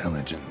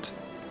 intelligent.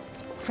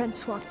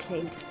 Francois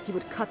claimed he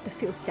would cut the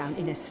filth down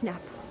in a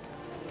snap,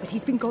 but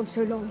he's been gone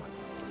so long.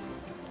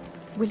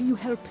 Will you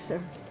help,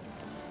 sir?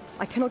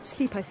 I cannot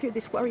sleep. I fear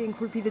this worrying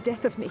will be the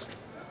death of me.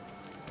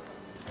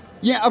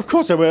 Yeah, of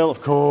course I will,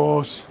 of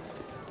course.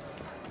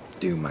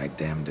 Do my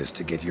damnedest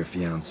to get your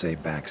fiancé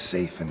back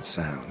safe and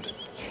sound.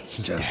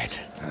 He's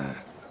Just, dead.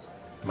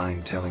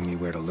 mind telling me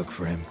where to look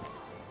for him?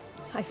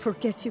 I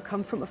forget you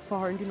come from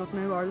afar and do not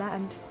know our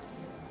land.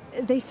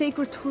 They say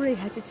Grature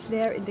has its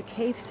lair in the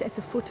caves at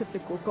the foot of the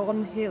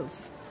Gorgon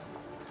Hills.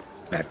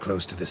 That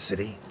close to the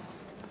city?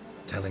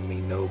 Telling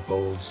me no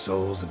bold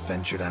souls have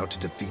ventured out to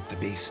defeat the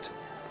beast?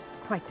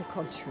 Quite the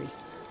contrary.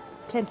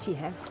 Plenty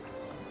have,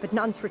 but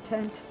none's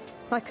returned.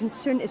 My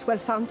concern is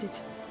well-founded.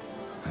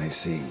 I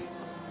see.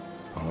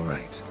 All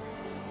right.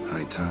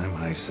 High time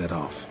I set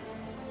off.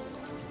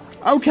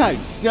 Okay,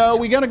 so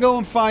we gotta go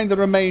and find the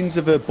remains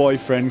of her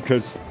boyfriend,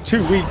 because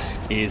 2 weeks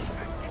is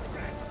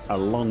a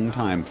long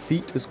time.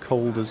 Feet as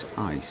cold as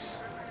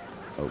ice.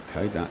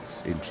 Okay,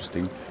 that's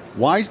interesting.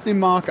 Why is the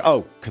mark...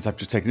 Oh, because I've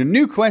just taken a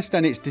new quest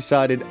and it's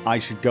decided I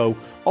should go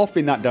off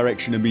in that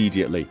direction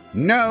immediately.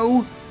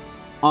 No!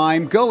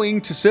 I'm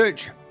going to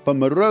search for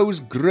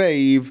Moreau's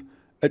grave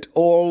at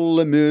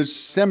All-le-Meurs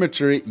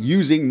Cemetery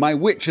using my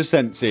Witcher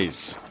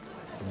senses.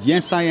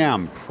 Yes, I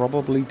am.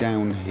 Probably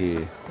down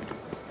here.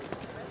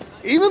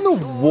 Even the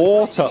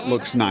water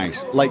looks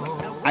nice. Like,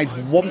 I'd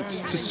want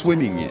to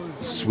swim in it.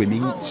 Swim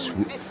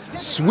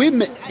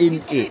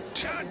in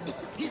it.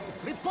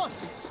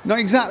 Not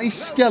exactly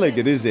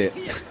Skelligan, is it?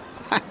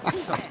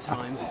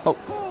 Oh.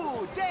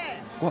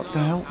 What the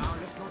hell?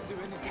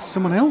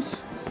 Someone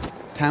else?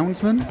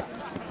 Townsman?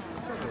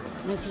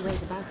 No two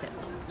ways about it.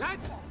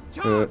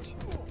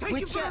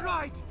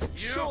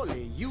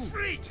 Surely you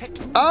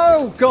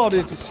Oh, God,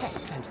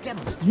 it's...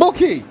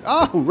 Bucky!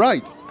 Oh,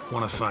 right.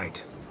 Wanna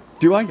fight?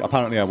 Do I?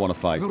 Apparently I want to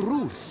fight. The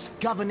rules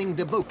governing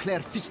the Beauclair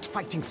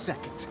fist-fighting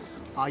circuit.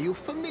 Are you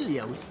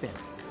familiar with them?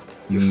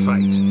 You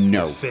fight.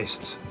 No. With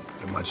fists.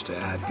 There much to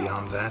add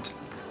beyond that?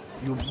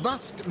 You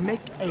must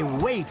make a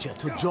wager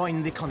to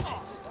join the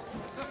contest.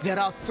 There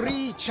are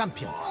 3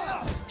 champions.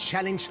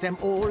 Challenge them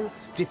all,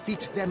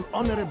 defeat them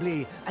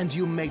honorably, and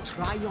you may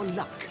try your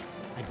luck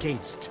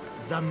against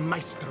the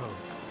Maestro.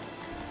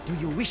 Do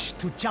you wish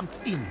to jump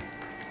in?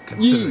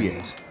 Considering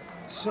it.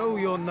 So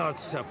you're not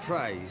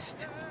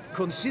surprised.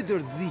 Consider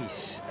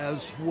this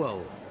as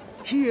well.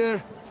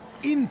 Here,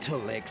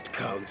 intellect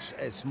counts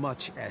as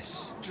much as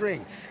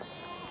strength.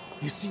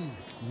 You see,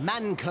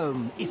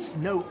 Mancomb is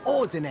no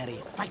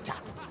ordinary fighter.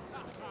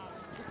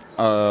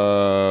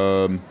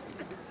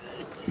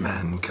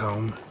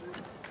 Mancomb?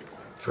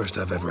 First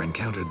I've ever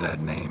encountered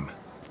that name.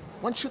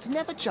 One should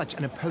never judge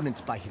an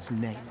opponent by his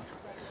name.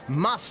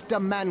 Master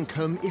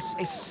Mancomb is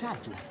a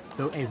saddler,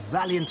 though a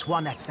valiant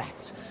one at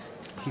that.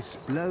 His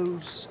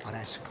blows are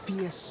as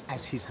fierce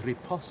as his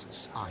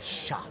riposts are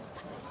sharp.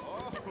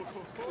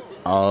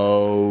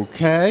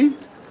 Okay.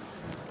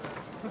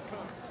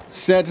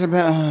 Set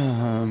about...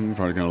 I'm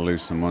probably going to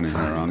lose some money here,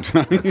 aren't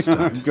I?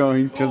 I'm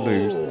going to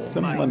lose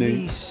some my money.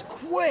 knees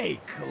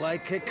quake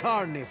like a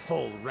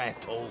carnival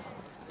rattle.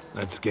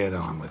 Let's get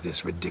on with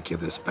this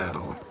ridiculous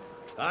battle.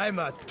 I'm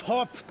a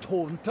top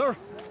taunter,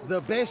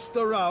 the best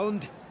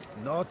around.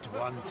 Not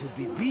one to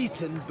be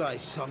beaten by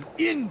some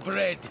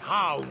inbred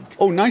hound.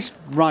 Oh, nice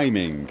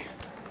rhyming.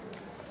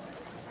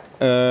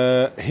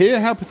 Hear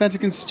how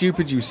pathetic and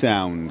stupid you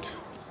sound.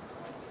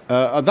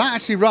 That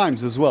actually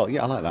rhymes as well.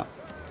 Yeah, I like that.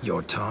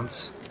 Your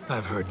taunts?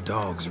 I've heard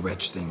dogs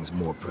retch things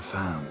more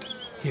profound.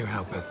 Hear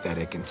how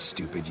pathetic and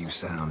stupid you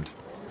sound.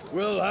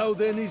 Well, how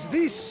then is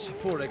this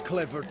for a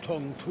clever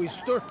tongue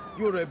twister?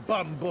 You're a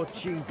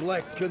bum-botching,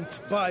 blackened,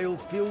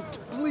 bile-filled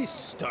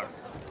blister.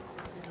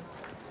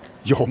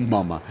 Your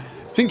mama.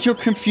 Think you're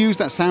confused?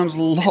 That sounds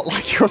a lot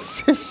like your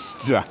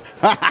sister.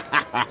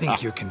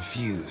 Think you're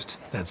confused?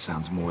 That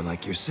sounds more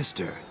like your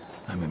sister.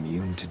 I'm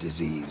immune to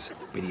disease,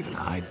 but even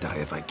I'd die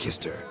if I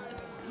kissed her.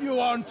 You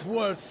aren't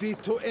worthy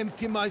to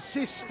empty my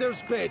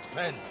sister's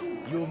bedpan.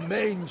 You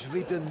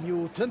mange-ridden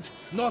mutant,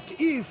 not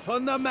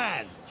even a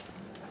man.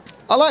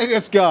 I like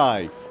this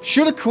guy.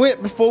 Should have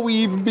quit before we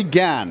even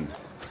began.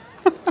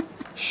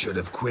 Should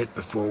have quit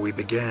before we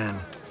began.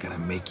 Gonna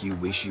make you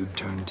wish you'd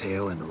turned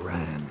tail and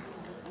ran.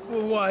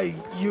 Why,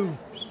 you...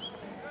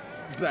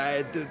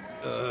 bad...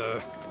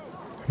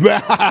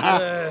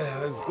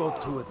 I've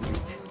got to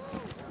admit,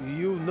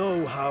 you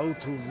know how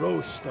to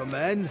roast a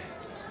man.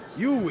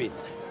 You win.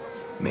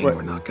 Mean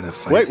we're not gonna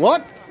fight? Wait,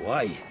 what?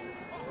 Why?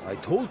 I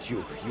told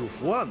you,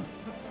 you've won.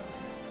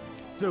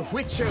 The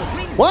Witcher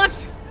wins!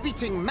 What?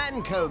 Beating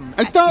Mancomb.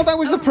 I thought that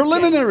was a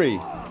preliminary.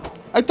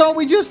 I thought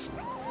we...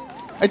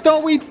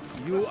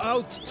 You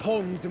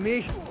out-tongued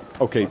me.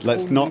 Okay, but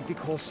let's only not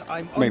because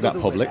I'm make under that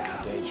the public.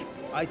 weather today.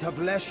 I'd have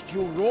lashed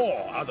you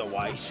raw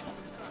otherwise.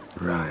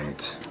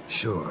 Right,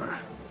 sure.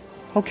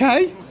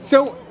 Okay,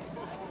 so...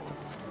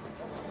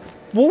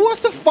 Well,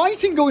 what's the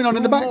fighting going on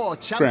in the Two background? more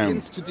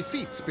champions to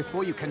defeat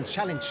before you can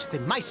challenge the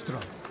Maestro.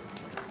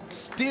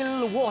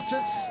 Still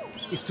Waters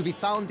is to be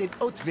found in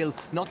Oatville,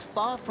 not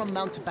far from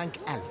Mountebank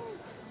Alley,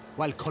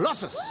 while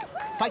Colossus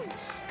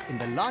fights in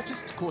the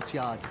largest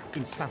courtyard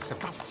in San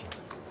Sebastian.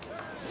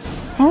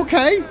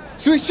 Okay,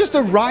 so it's just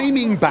a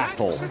rhyming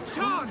battle.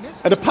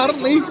 And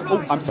apparently...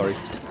 Oh, I'm sorry.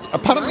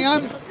 Apparently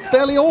I'm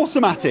fairly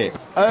awesome at it.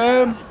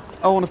 Oh,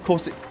 and of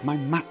course my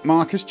map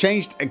marker's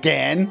changed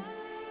again.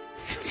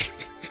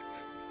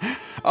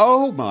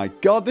 Oh my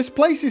god, this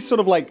place is sort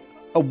of like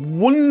a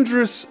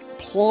wondrous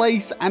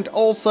place and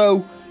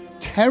also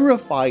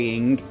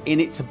terrifying in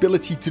its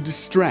ability to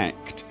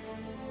distract.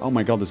 Oh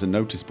my god, there's a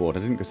notice board. I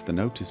didn't go to the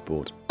notice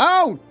board.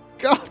 Oh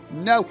god,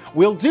 no.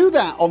 We'll do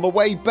that on the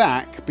way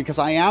back because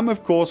I am,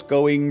 of course,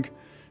 going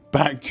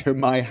back to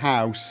my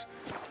house.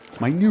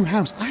 My new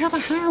house. I have a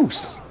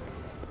house.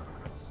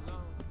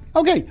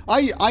 Okay,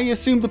 I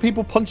assumed the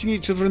people punching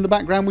each other in the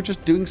background were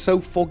just doing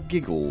so for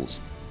giggles.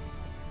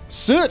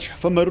 Search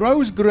for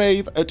Moreau's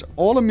grave at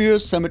Orlemure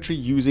Cemetery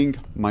using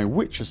my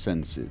Witcher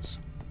senses.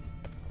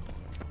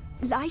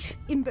 Life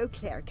in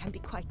Beauclair can be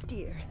quite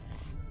dear.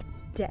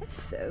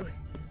 Death, though,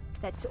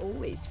 that's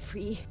always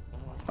free.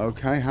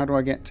 Okay, how do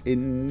I get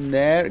in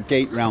there?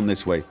 Gate round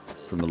this way,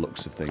 from the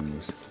looks of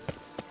things.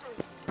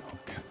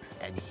 Okay.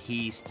 And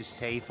he's to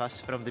save us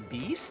from the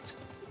beast?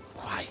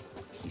 Why,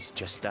 he's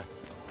just a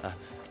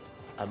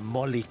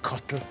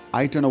mollycoddle.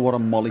 I don't know what a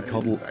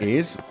mollycoddle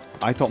is.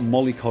 I thought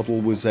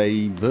mollycoddle was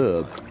a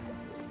verb.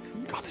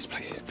 God, this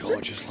place is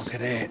gorgeous. Look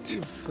at it.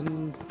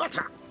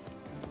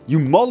 You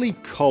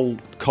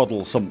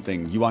mollycoddle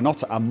something. You are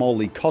not a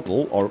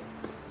mollycoddle, or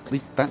at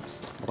least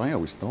that's what I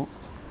always thought.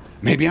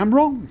 Maybe I'm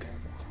wrong.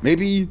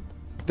 Maybe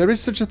there is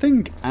such a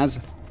thing as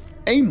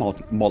a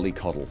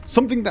mollycoddle.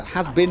 Something that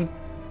has been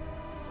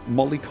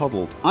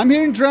mollycoddled. I'm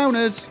hearing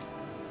drowners.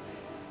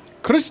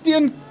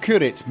 Christian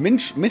Currit.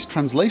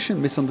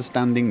 Mistranslation,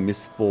 misunderstanding,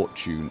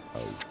 misfortune.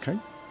 Okay.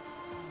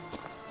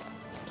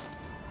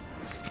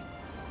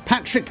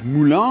 Patrick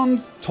Moulin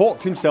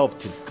talked himself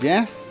to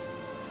death.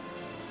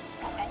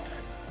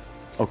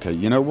 Okay,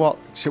 you know what?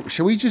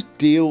 Shall we just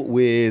deal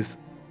with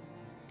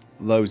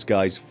those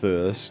guys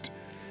first?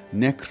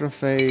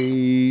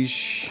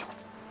 Necrophage.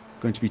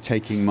 Going to be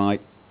taking my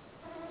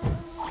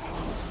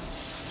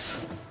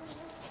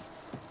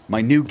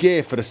new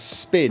gear for a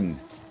spin.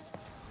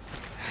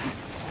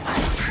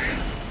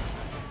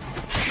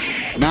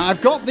 Now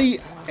I've got the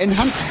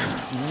enhanced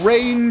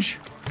range.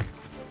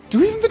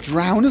 Do even the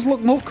drowners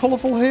look more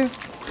colourful here?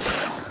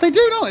 They do,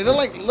 don't they? They're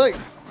like,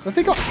 have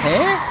they got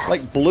hair?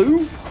 Like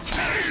blue?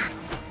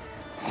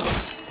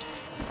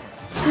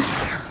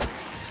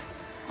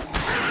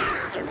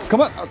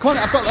 Come on,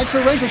 I've got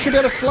extra range. I should be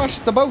able to slash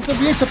the both of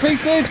you to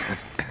pieces.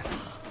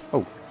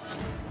 Oh,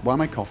 why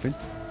am I coughing?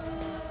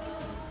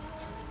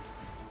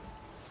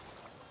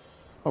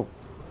 Oh.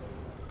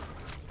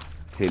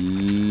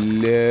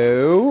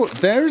 Hello?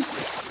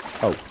 There's...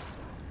 Oh.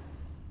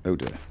 Oh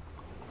dear.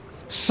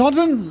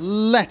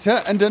 Sodden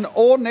letter and an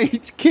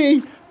ornate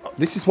key.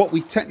 This is what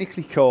we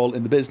technically call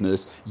in the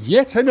business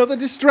yet another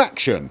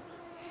distraction.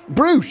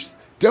 Bruce,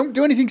 don't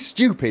do anything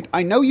stupid.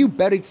 I know you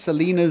buried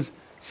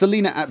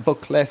Selina at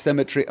Beauclair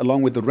Cemetery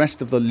along with the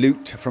rest of the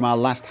loot from our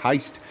last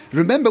heist.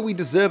 Remember, we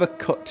deserve a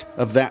cut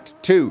of that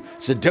too,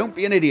 so don't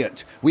be an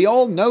idiot. We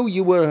all know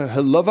you were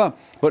her lover,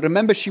 but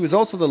remember she was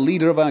also the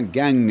leader of our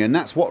gang, and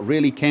that's what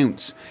really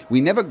counts.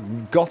 We never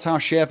got our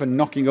share for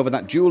knocking over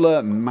that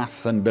jeweller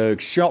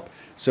Mathenberg's shop,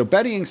 so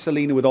burying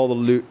Selina with all the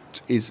loot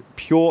is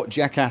pure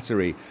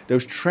jackassery.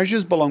 Those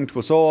treasures belong to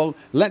us all.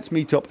 Let's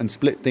meet up and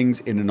split things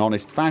in an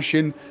honest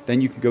fashion.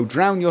 Then you can go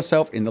drown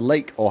yourself in the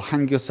lake or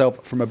hang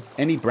yourself from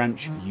any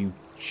branch you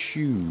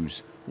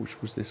choose. Which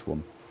was this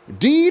one?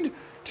 Deed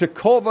to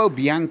Corvo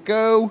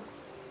Bianco.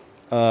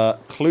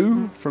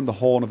 Clue from the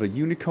Horn of a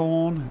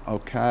Unicorn.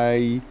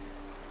 Okay.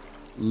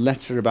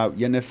 Letter about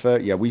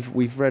Yennefer. Yeah,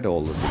 we've read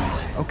all of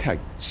these. Okay,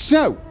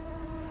 so...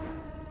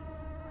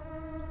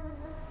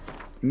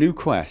 New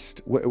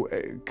quest.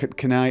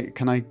 Can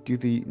I do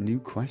the new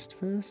quest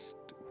first?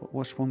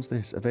 Which one's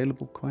this?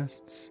 Available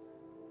quests.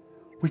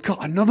 We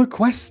got another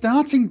quest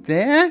starting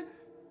there?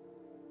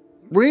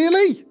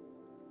 Really?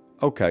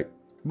 Okay.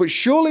 But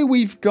surely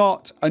we've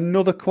got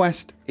another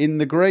quest in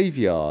the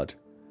graveyard.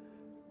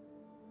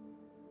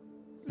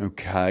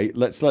 Okay.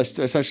 Let's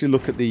actually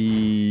look at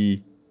the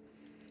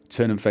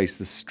Turn and Face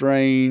the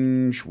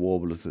Strange.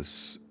 Warble of a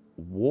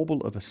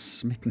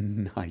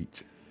Smitten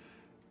Knight.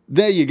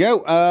 There you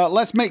go.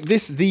 Let's make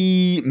this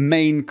the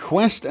main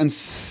quest and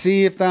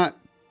see if that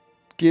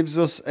gives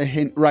us a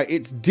hint. Right,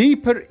 it's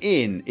deeper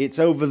in. It's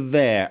over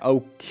there.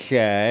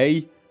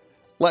 Okay.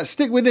 Let's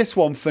stick with this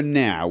one for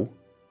now.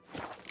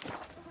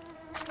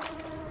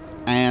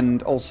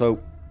 And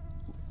also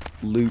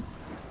loot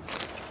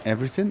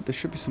everything. There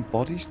should be some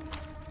bodies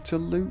to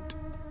loot.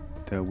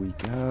 There we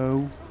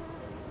go.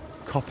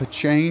 Copper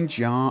chain,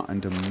 jar,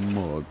 and a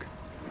mug.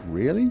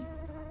 Really?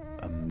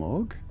 A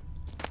mug?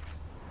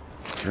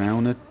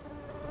 Drown a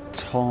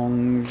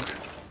tongue.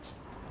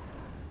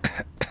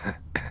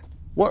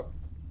 What?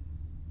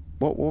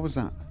 What was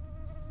that?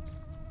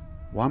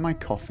 Why am I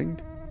coughing?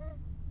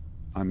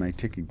 Am I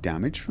taking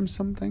damage from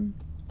something?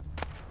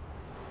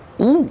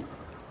 Ooh!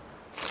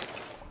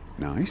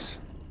 Nice.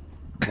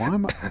 Why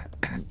am I...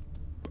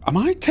 Am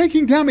I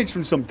taking damage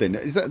from something?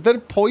 Is there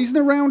poison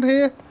around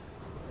here?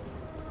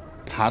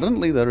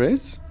 Apparently there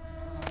is.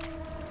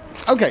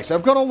 Okay, so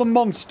I've got all the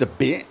monster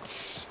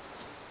bits.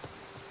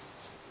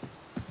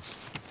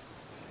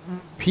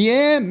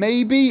 Pierre,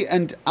 maybe,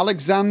 and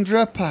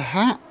Alexandra,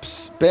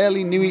 perhaps,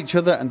 barely knew each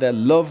other, and their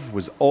love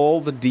was all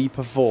the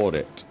deeper for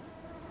it.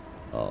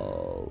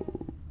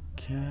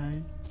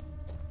 Okay.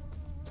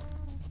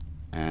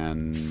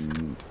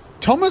 And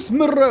Thomas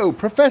Moreau,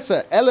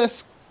 Professor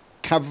Ellis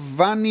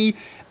Cavani,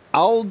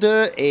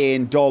 Alder,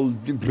 and Dol...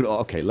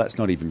 Okay, let's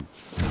not even...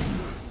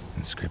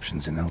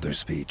 Inscriptions in Elder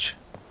speech.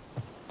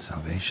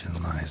 Salvation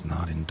lies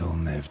not in Dol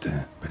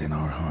Nevde, but in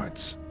our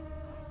hearts.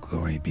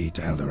 Glory be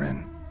to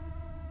Eldarin.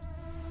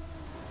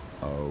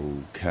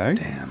 Okay.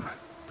 Damn.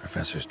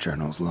 Professor's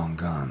journal's long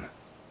gone.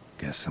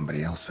 Guess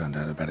somebody else found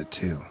out about it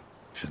too.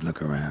 Should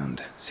look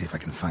around, see if I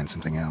can find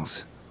something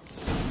else.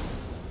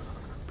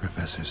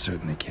 Professor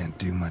certainly can't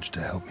do much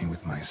to help me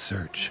with my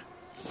search.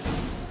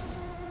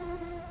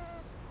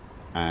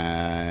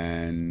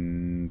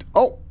 And...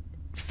 Oh!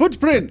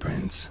 Footprints!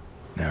 Footprints.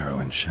 Narrow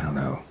and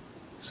shallow.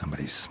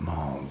 Somebody's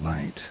small,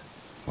 light.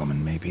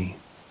 Woman, maybe?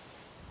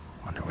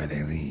 Wonder where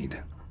they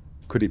lead.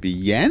 Could it be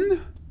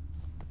Yen?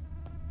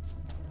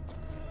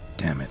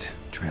 Damn it.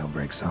 Trail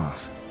breaks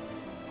off.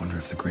 Wonder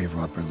if the grave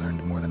robber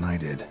learned more than I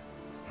did.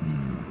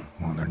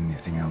 Won't learn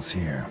anything else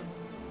here.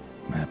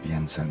 Map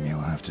Yen sent me will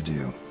have to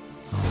do.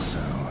 Also,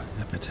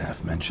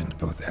 Epitaph mentioned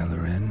both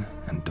Eldarin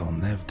and Dol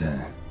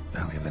Nevde,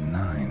 Valley of the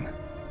Nine.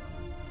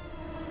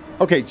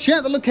 Okay,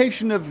 check the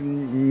location of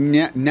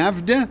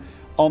Navda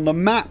on the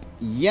map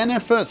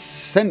Yennefer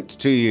sent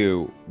to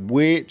you,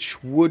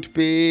 which would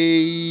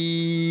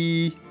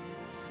be...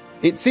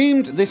 It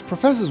seemed this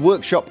professor's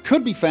workshop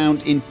could be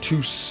found in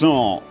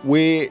Toussaint,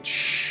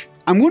 which...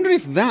 I'm wondering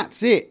if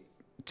that's it.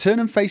 Turn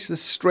and Face the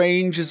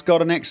Strange has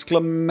got an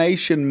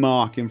exclamation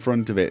mark in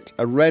front of it,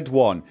 a red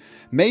one.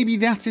 Maybe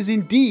that is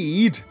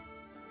indeed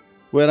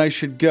where I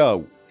should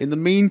go. In the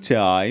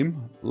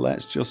meantime,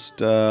 let's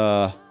just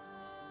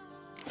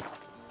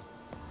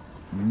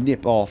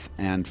nip off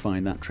and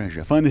find that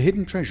treasure. Find the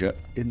hidden treasure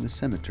in the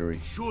cemetery.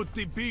 Should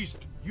the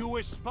beast you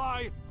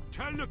espy,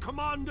 tell the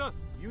commander,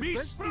 You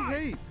best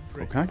behave,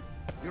 friend. Okay.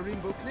 You're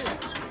in Beauclair.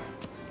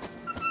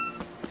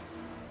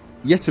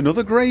 Yet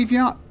another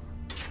graveyard.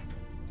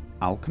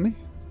 Alchemy?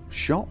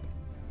 Shop?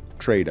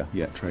 Trader.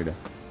 Yeah, trader.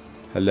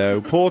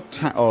 Hello. Poor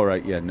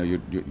alright, yeah, no,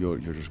 you're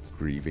just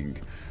grieving.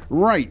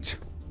 Right.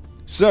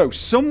 So,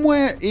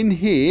 somewhere in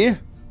here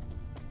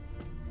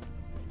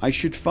I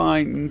should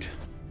find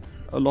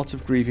a lot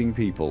of grieving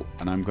people,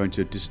 and I'm going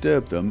to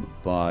disturb them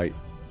by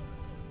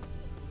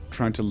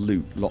trying to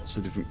loot lots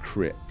of different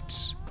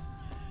crypts.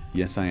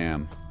 Yes, I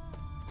am.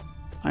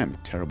 I am a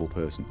terrible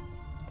person.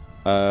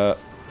 No.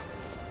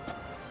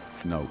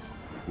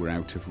 We're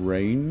out of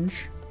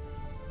range.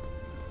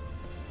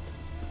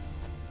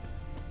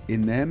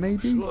 In there,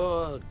 maybe?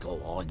 Sure,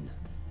 go on.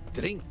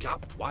 Drink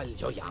up while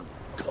you're young,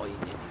 coin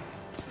in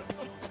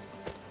hand.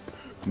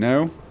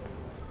 No.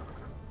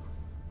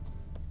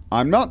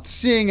 I'm not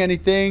seeing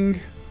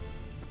anything.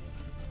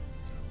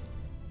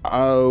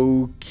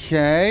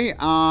 Okay,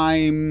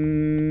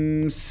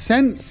 I'm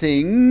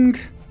sensing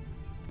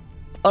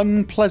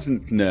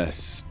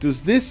unpleasantness.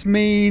 Does this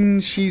mean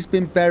she's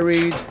been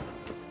buried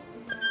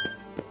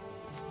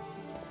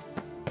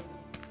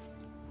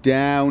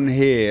down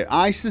here?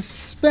 I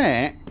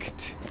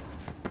suspect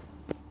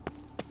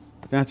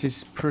that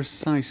is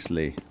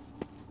precisely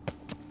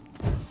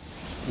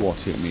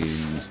what it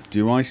means.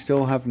 Do I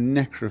still have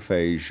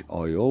necrophage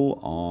oil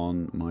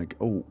on my...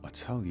 Oh, I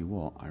tell you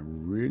what, I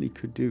really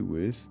could do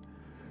with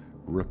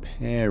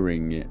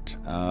repairing it.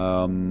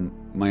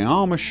 My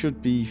armor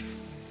should be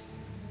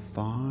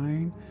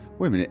fine.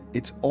 Wait a minute,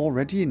 it's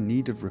already in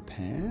need of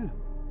repair?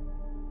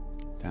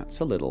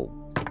 That's a little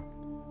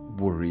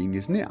worrying,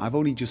 isn't it? I've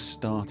only just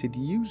started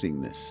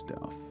using this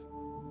stuff.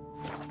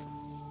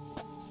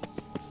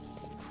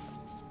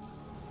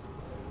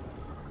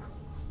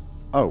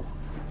 Oh.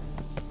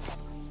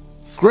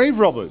 Grave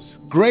robbers.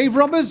 Grave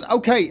robbers?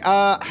 Okay,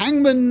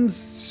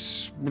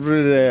 hangman's...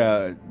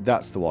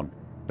 that's the one.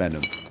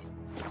 Venom.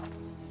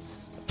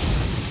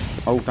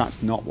 Oh,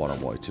 that's not what I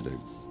wanted to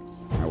do.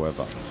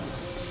 However.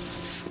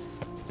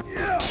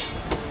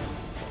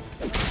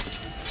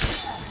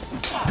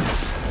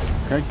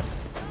 Okay.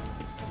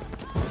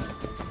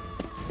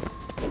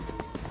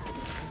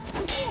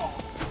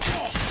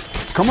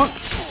 Come on.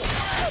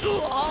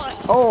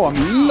 Oh,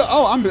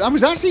 I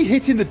was actually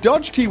hitting the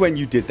dodge key when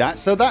you did that,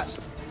 so that's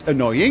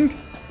annoying.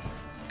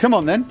 Come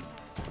on then.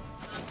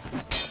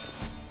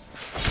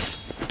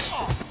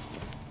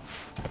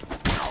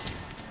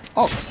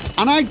 Oh,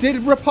 and I did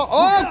report.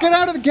 Oh, get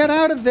out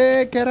of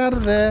there, get out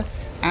of there.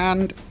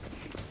 And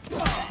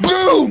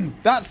Boom!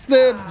 That's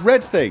the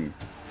red thing.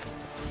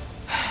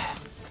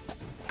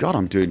 God,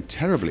 I'm doing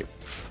terribly.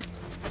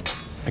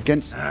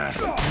 Against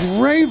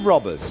grave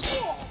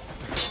robbers.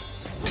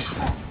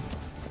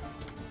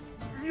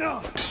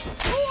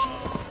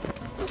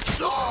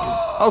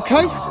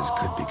 Okay. Noises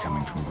could be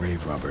coming from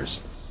grave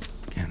robbers.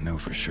 Can't know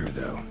for sure,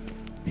 though.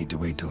 Need to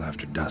wait till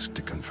after dusk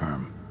to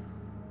confirm.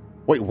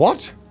 Wait,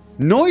 what?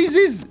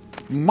 Noises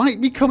might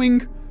be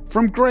coming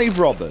from grave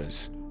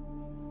robbers.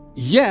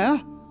 Yeah,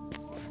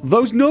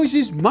 those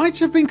noises might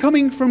have been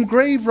coming from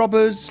grave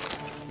robbers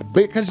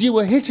because you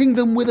were hitting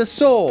them with a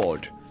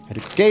sword and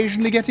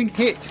occasionally getting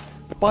hit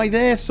by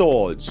their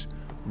swords.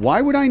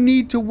 Why would I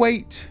need to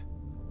wait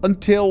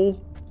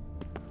until...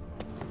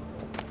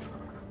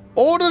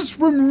 Orders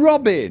from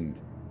Robin!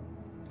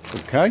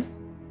 Okay.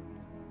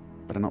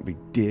 Better not be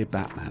Dear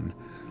Batman.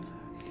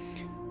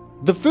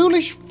 The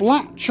foolish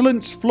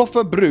flatulence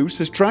fluffer Bruce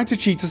has tried to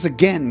cheat us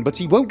again, but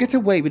he won't get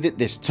away with it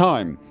this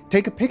time.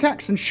 Take a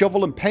pickaxe and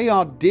shovel and pay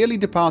our dearly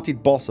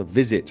departed boss a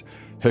visit.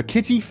 Her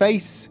kitty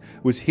face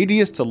was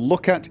hideous to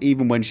look at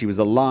even when she was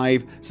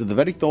alive, so the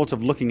very thought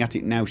of looking at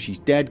it now she's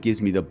dead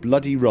gives me the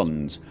bloody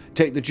runs.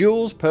 Take the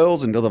jewels,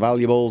 pearls and other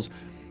valuables.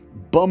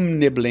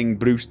 Bum-nibbling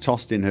Bruce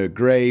tossed in her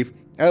grave.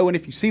 Oh, and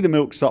if you see the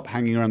milksop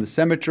hanging around the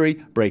cemetery,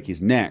 break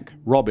his neck.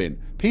 Robin.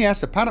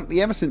 P.S.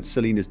 Apparently ever since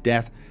Selena's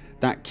death,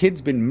 that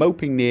kid's been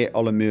moping near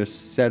Olamur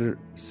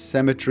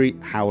Cemetery,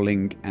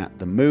 howling at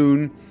the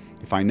moon.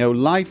 If I know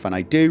life, and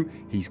I do,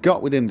 he's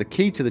got with him the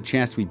key to the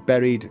chest we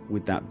buried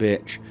with that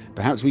bitch.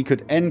 Perhaps we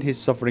could end his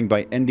suffering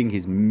by ending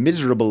his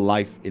miserable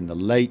life in the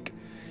lake.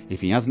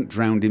 If he hasn't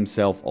drowned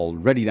himself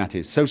already, that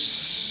is. So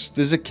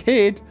there's a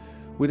kid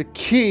with a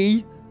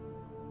key.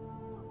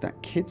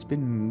 That kid's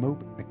been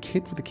a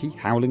kid with a key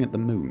howling at the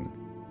moon.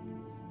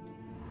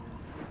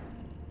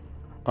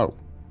 Oh.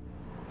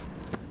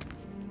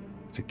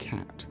 It's a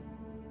cat,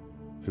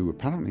 who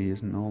apparently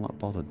isn't all that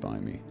bothered by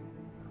me.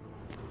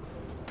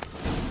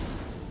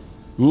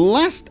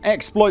 Last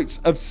exploits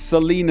of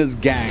Selena's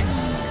gang.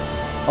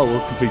 Oh,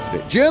 we've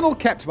completed it. Journal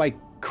kept by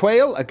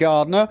Quail, a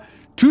gardener,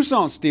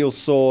 Toussaint steel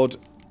sword,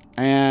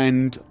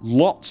 and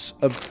lots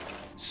of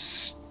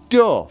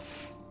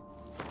stuff.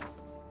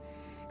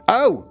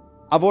 Oh,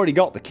 I've already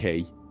got the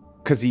key,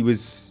 because he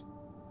was...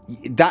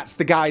 That's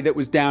the guy that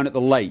was down at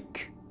the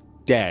lake.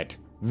 Dead.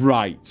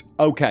 Right.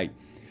 Okay.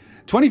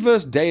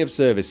 21st day of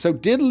service, so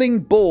diddling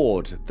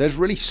bored. There's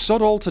really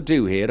sod all to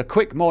do here. A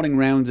quick morning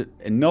round,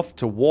 enough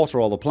to water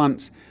all the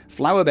plants.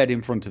 Flower bed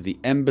in front of the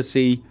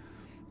embassy.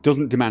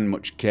 Doesn't demand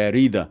much care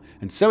either.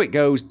 And so it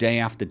goes day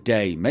after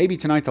day. Maybe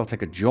tonight I'll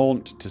take a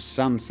jaunt to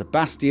San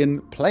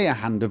Sebastian, play a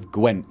hand of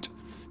Gwent.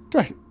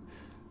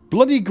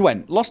 Bloody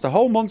Gwent. Lost a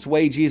whole month's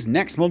wages,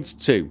 next month's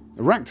too.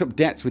 Racked up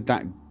debts with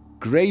that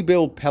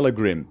grey-bill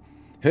Pellegrin.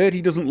 Heard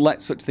he doesn't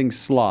let such things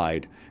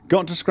slide.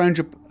 Got to scrounge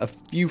up a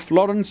few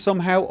florins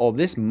somehow, or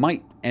this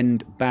might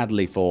end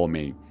badly for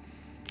me.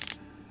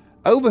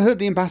 Overheard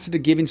the ambassador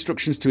give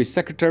instructions to his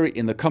secretary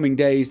in the coming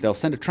days. They'll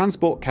send a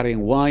transport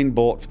carrying wine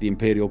bought for the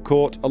imperial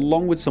court,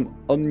 along with some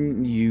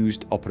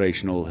unused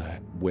operational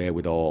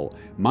wherewithal.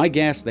 My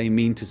guess they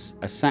mean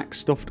a sack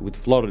stuffed with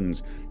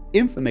florins.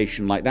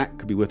 Information like that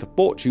could be worth a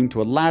fortune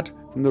to a lad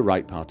from the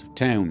right part of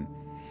town.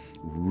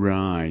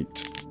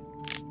 Right.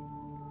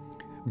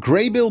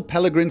 Greybill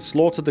Pellegrin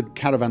slaughtered the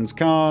caravan's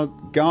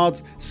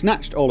guards,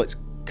 snatched all its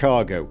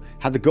cargo,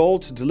 had the gall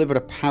to deliver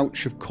a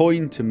pouch of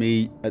coin to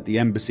me at the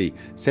embassy,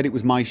 said it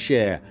was my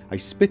share. I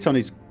spit on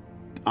his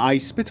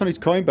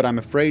coin, but I'm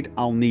afraid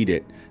I'll need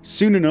it.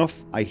 Soon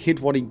enough, I hid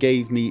what he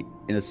gave me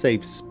in a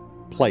safe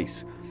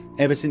place.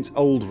 Ever since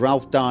old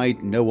Ralph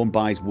died, no one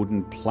buys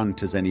wooden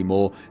planters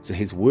anymore, so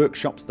his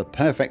workshop's the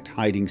perfect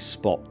hiding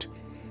spot.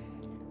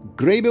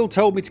 Greybill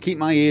told me to keep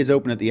my ears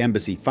open at the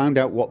embassy, find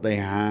out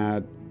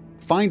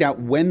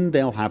when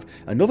they'll have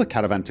another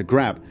caravan to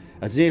grab.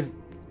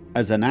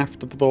 As an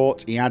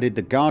afterthought, he added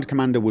the guard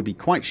commander would be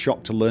quite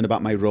shocked to learn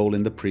about my role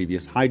in the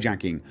previous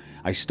hijacking.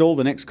 I stole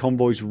the next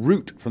convoy's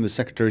route from the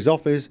secretary's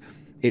office.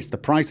 It's the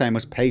price I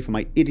must pay for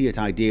my idiot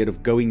idea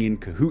of going in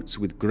cahoots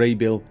with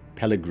Greybill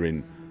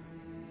Pellegrin.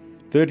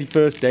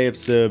 31st day of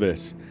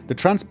service. The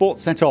transport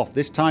set off.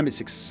 This time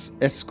it's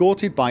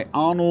escorted by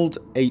Arnold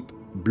Ape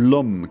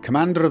Blum,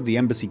 commander of the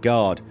embassy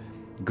guard.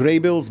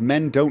 Greybill's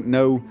men don't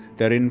know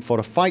they're in for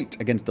a fight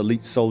against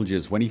elite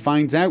soldiers. When he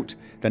finds out,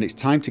 then it's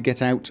time to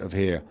get out of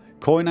here.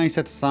 Coin I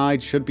set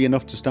aside should be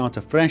enough to start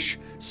afresh,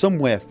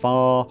 somewhere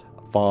far,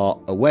 far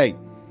away.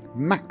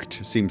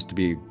 Macht seems to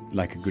be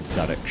like a good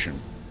direction.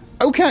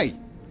 Okay,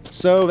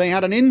 so they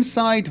had an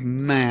inside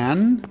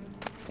man.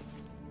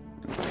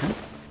 Okay.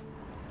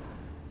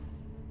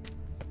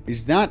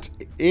 Is that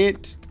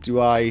it? Do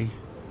I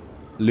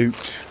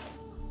loot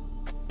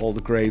all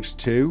the graves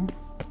too?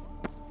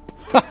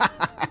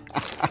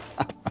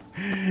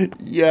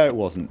 Yeah, it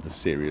wasn't a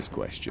serious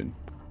question.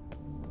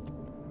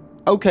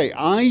 Okay,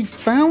 I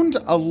found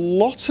a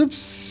lot of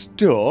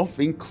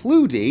stuff,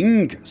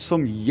 including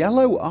some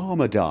yellow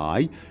armor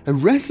dye, a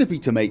recipe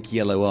to make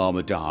yellow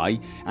armor dye,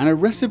 and a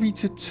recipe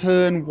to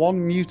turn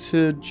one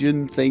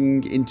mutagen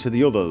thing into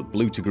the other,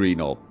 blue to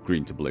green or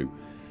green to blue.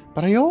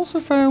 But I also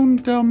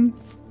found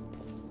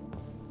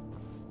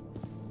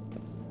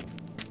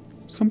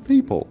some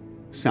people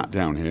sat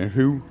down here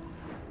who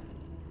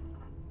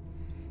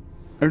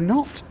are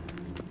not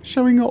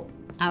showing up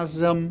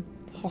as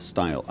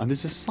hostile, and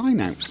there's a sign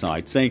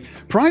outside saying,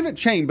 "Private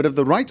chamber of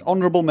the Right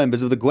Honourable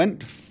members of the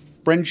Gwent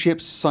Friendship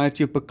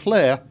Society of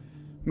Beauclair,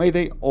 may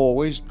they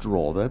always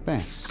draw their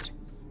best."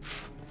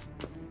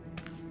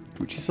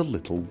 Which is a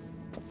little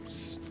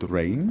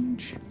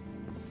strange.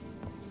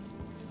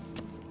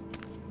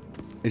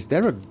 Is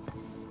there a...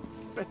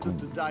 Better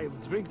to die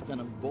of drink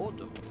than of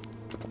boredom.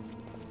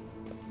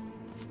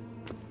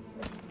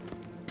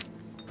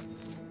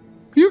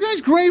 Are you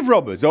guys grave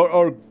robbers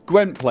or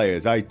Gwent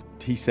players?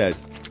 He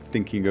says,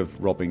 thinking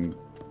of robbing...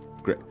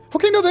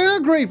 Okay, no, they are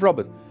grave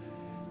robbers.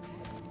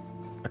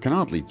 I can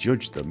hardly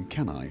judge them,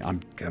 can I?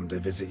 I'm... Come to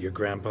visit your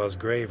grandpa's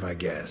grave, I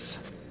guess.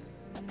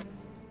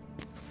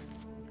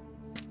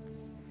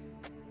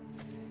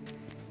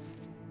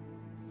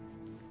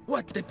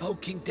 What the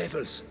poking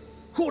devils?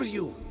 Who are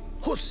you?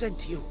 Who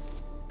sent you?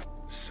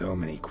 So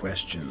many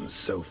questions,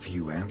 so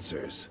few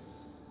answers.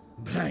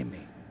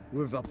 Blimey,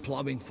 we're a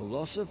plumbing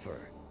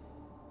philosopher.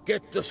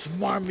 Get the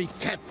smarmy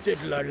cat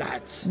diddler,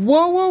 lads.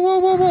 Whoa, whoa, whoa,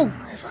 whoa, whoa.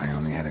 If I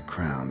only had a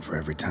crown for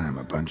every time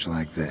a bunch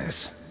like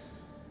this.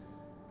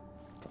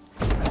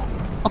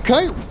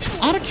 Okay,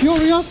 out of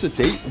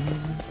curiosity,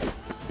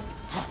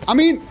 I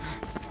mean,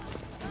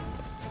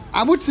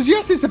 I would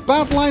suggest it's a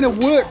bad line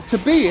of work to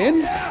be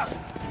in,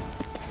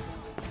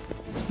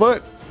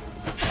 but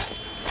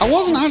I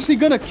wasn't actually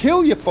going to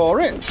kill you for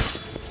it.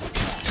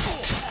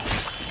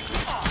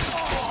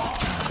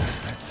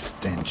 That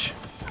stench.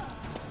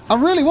 I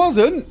really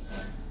wasn't.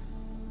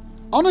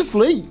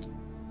 Honestly,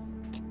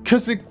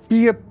 because it'd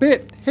be a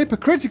bit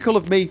hypocritical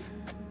of me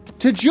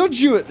to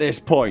judge you at this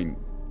point.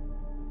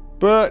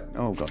 But,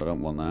 oh god, I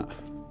don't want that.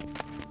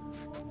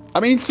 I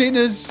mean, seeing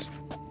as...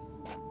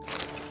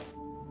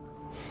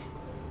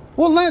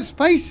 Well, let's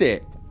face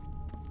it.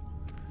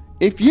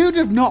 If you'd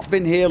have not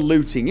been here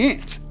looting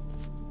it,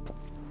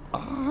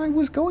 I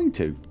was going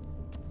to.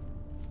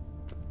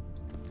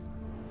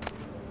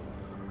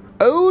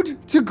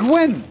 Ode to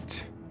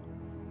Gwent.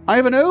 I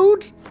have an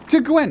ode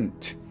to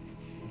Gwent.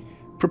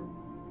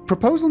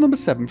 Proposal number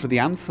 7 for the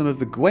anthem of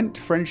the Gwent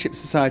Friendship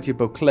Society of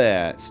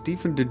Beauclair.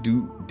 Stephen de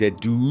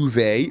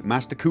Duvet,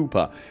 Master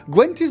Cooper.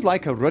 Gwent is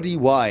like a ruddy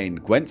wine.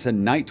 Gwent's a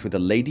knight with a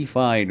lady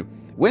fine.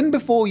 When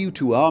before you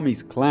two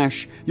armies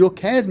clash, your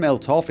cares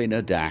melt off in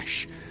a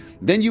dash.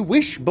 Then you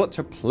wish but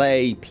to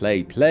play,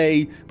 play,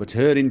 play, but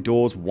her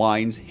indoors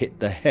wines hit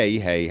the hay,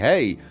 hay,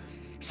 hay.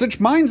 Such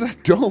minds are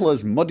dull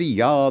as muddy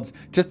yards,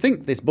 to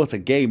think this but a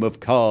game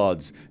of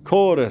cards.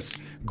 Chorus.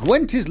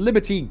 Gwent is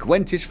liberty,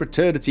 Gwent is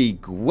fraternity,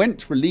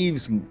 Gwent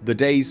relieves the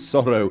day's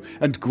sorrow,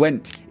 and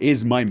Gwent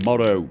is my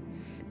morrow.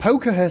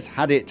 Poker has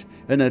had it,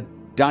 and a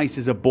dice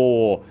is a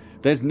bore.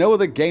 There's no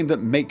other game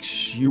that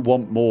makes you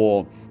want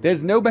more.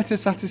 There's no better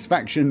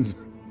satisfactions.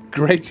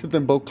 Greater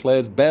than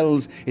Beauclair's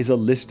bells is a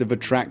list of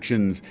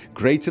attractions.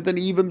 Greater than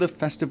even the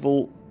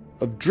festival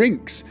of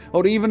drinks,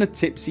 or even a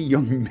tipsy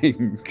young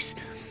minx.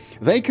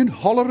 They can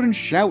holler and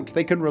shout,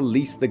 they can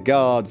release the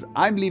guards.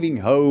 I'm leaving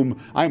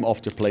home, I'm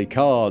off to play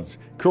cards.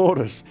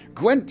 Chorus.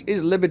 Gwent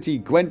is liberty,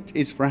 Gwent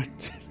is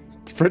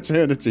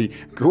fraternity.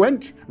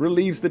 Gwent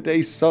relieves the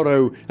day's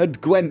sorrow, and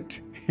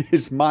Gwent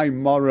is my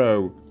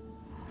morrow.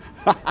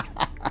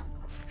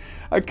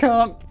 I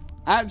can't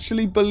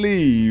actually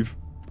believe...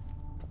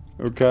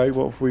 Okay,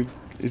 what if we...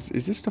 Is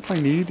this stuff I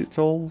need? It's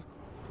all...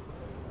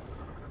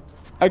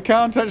 I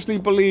can't actually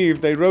believe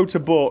they wrote a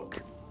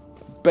book,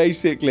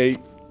 basically...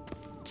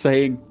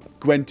 saying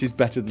Gwent is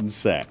better than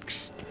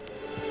sex.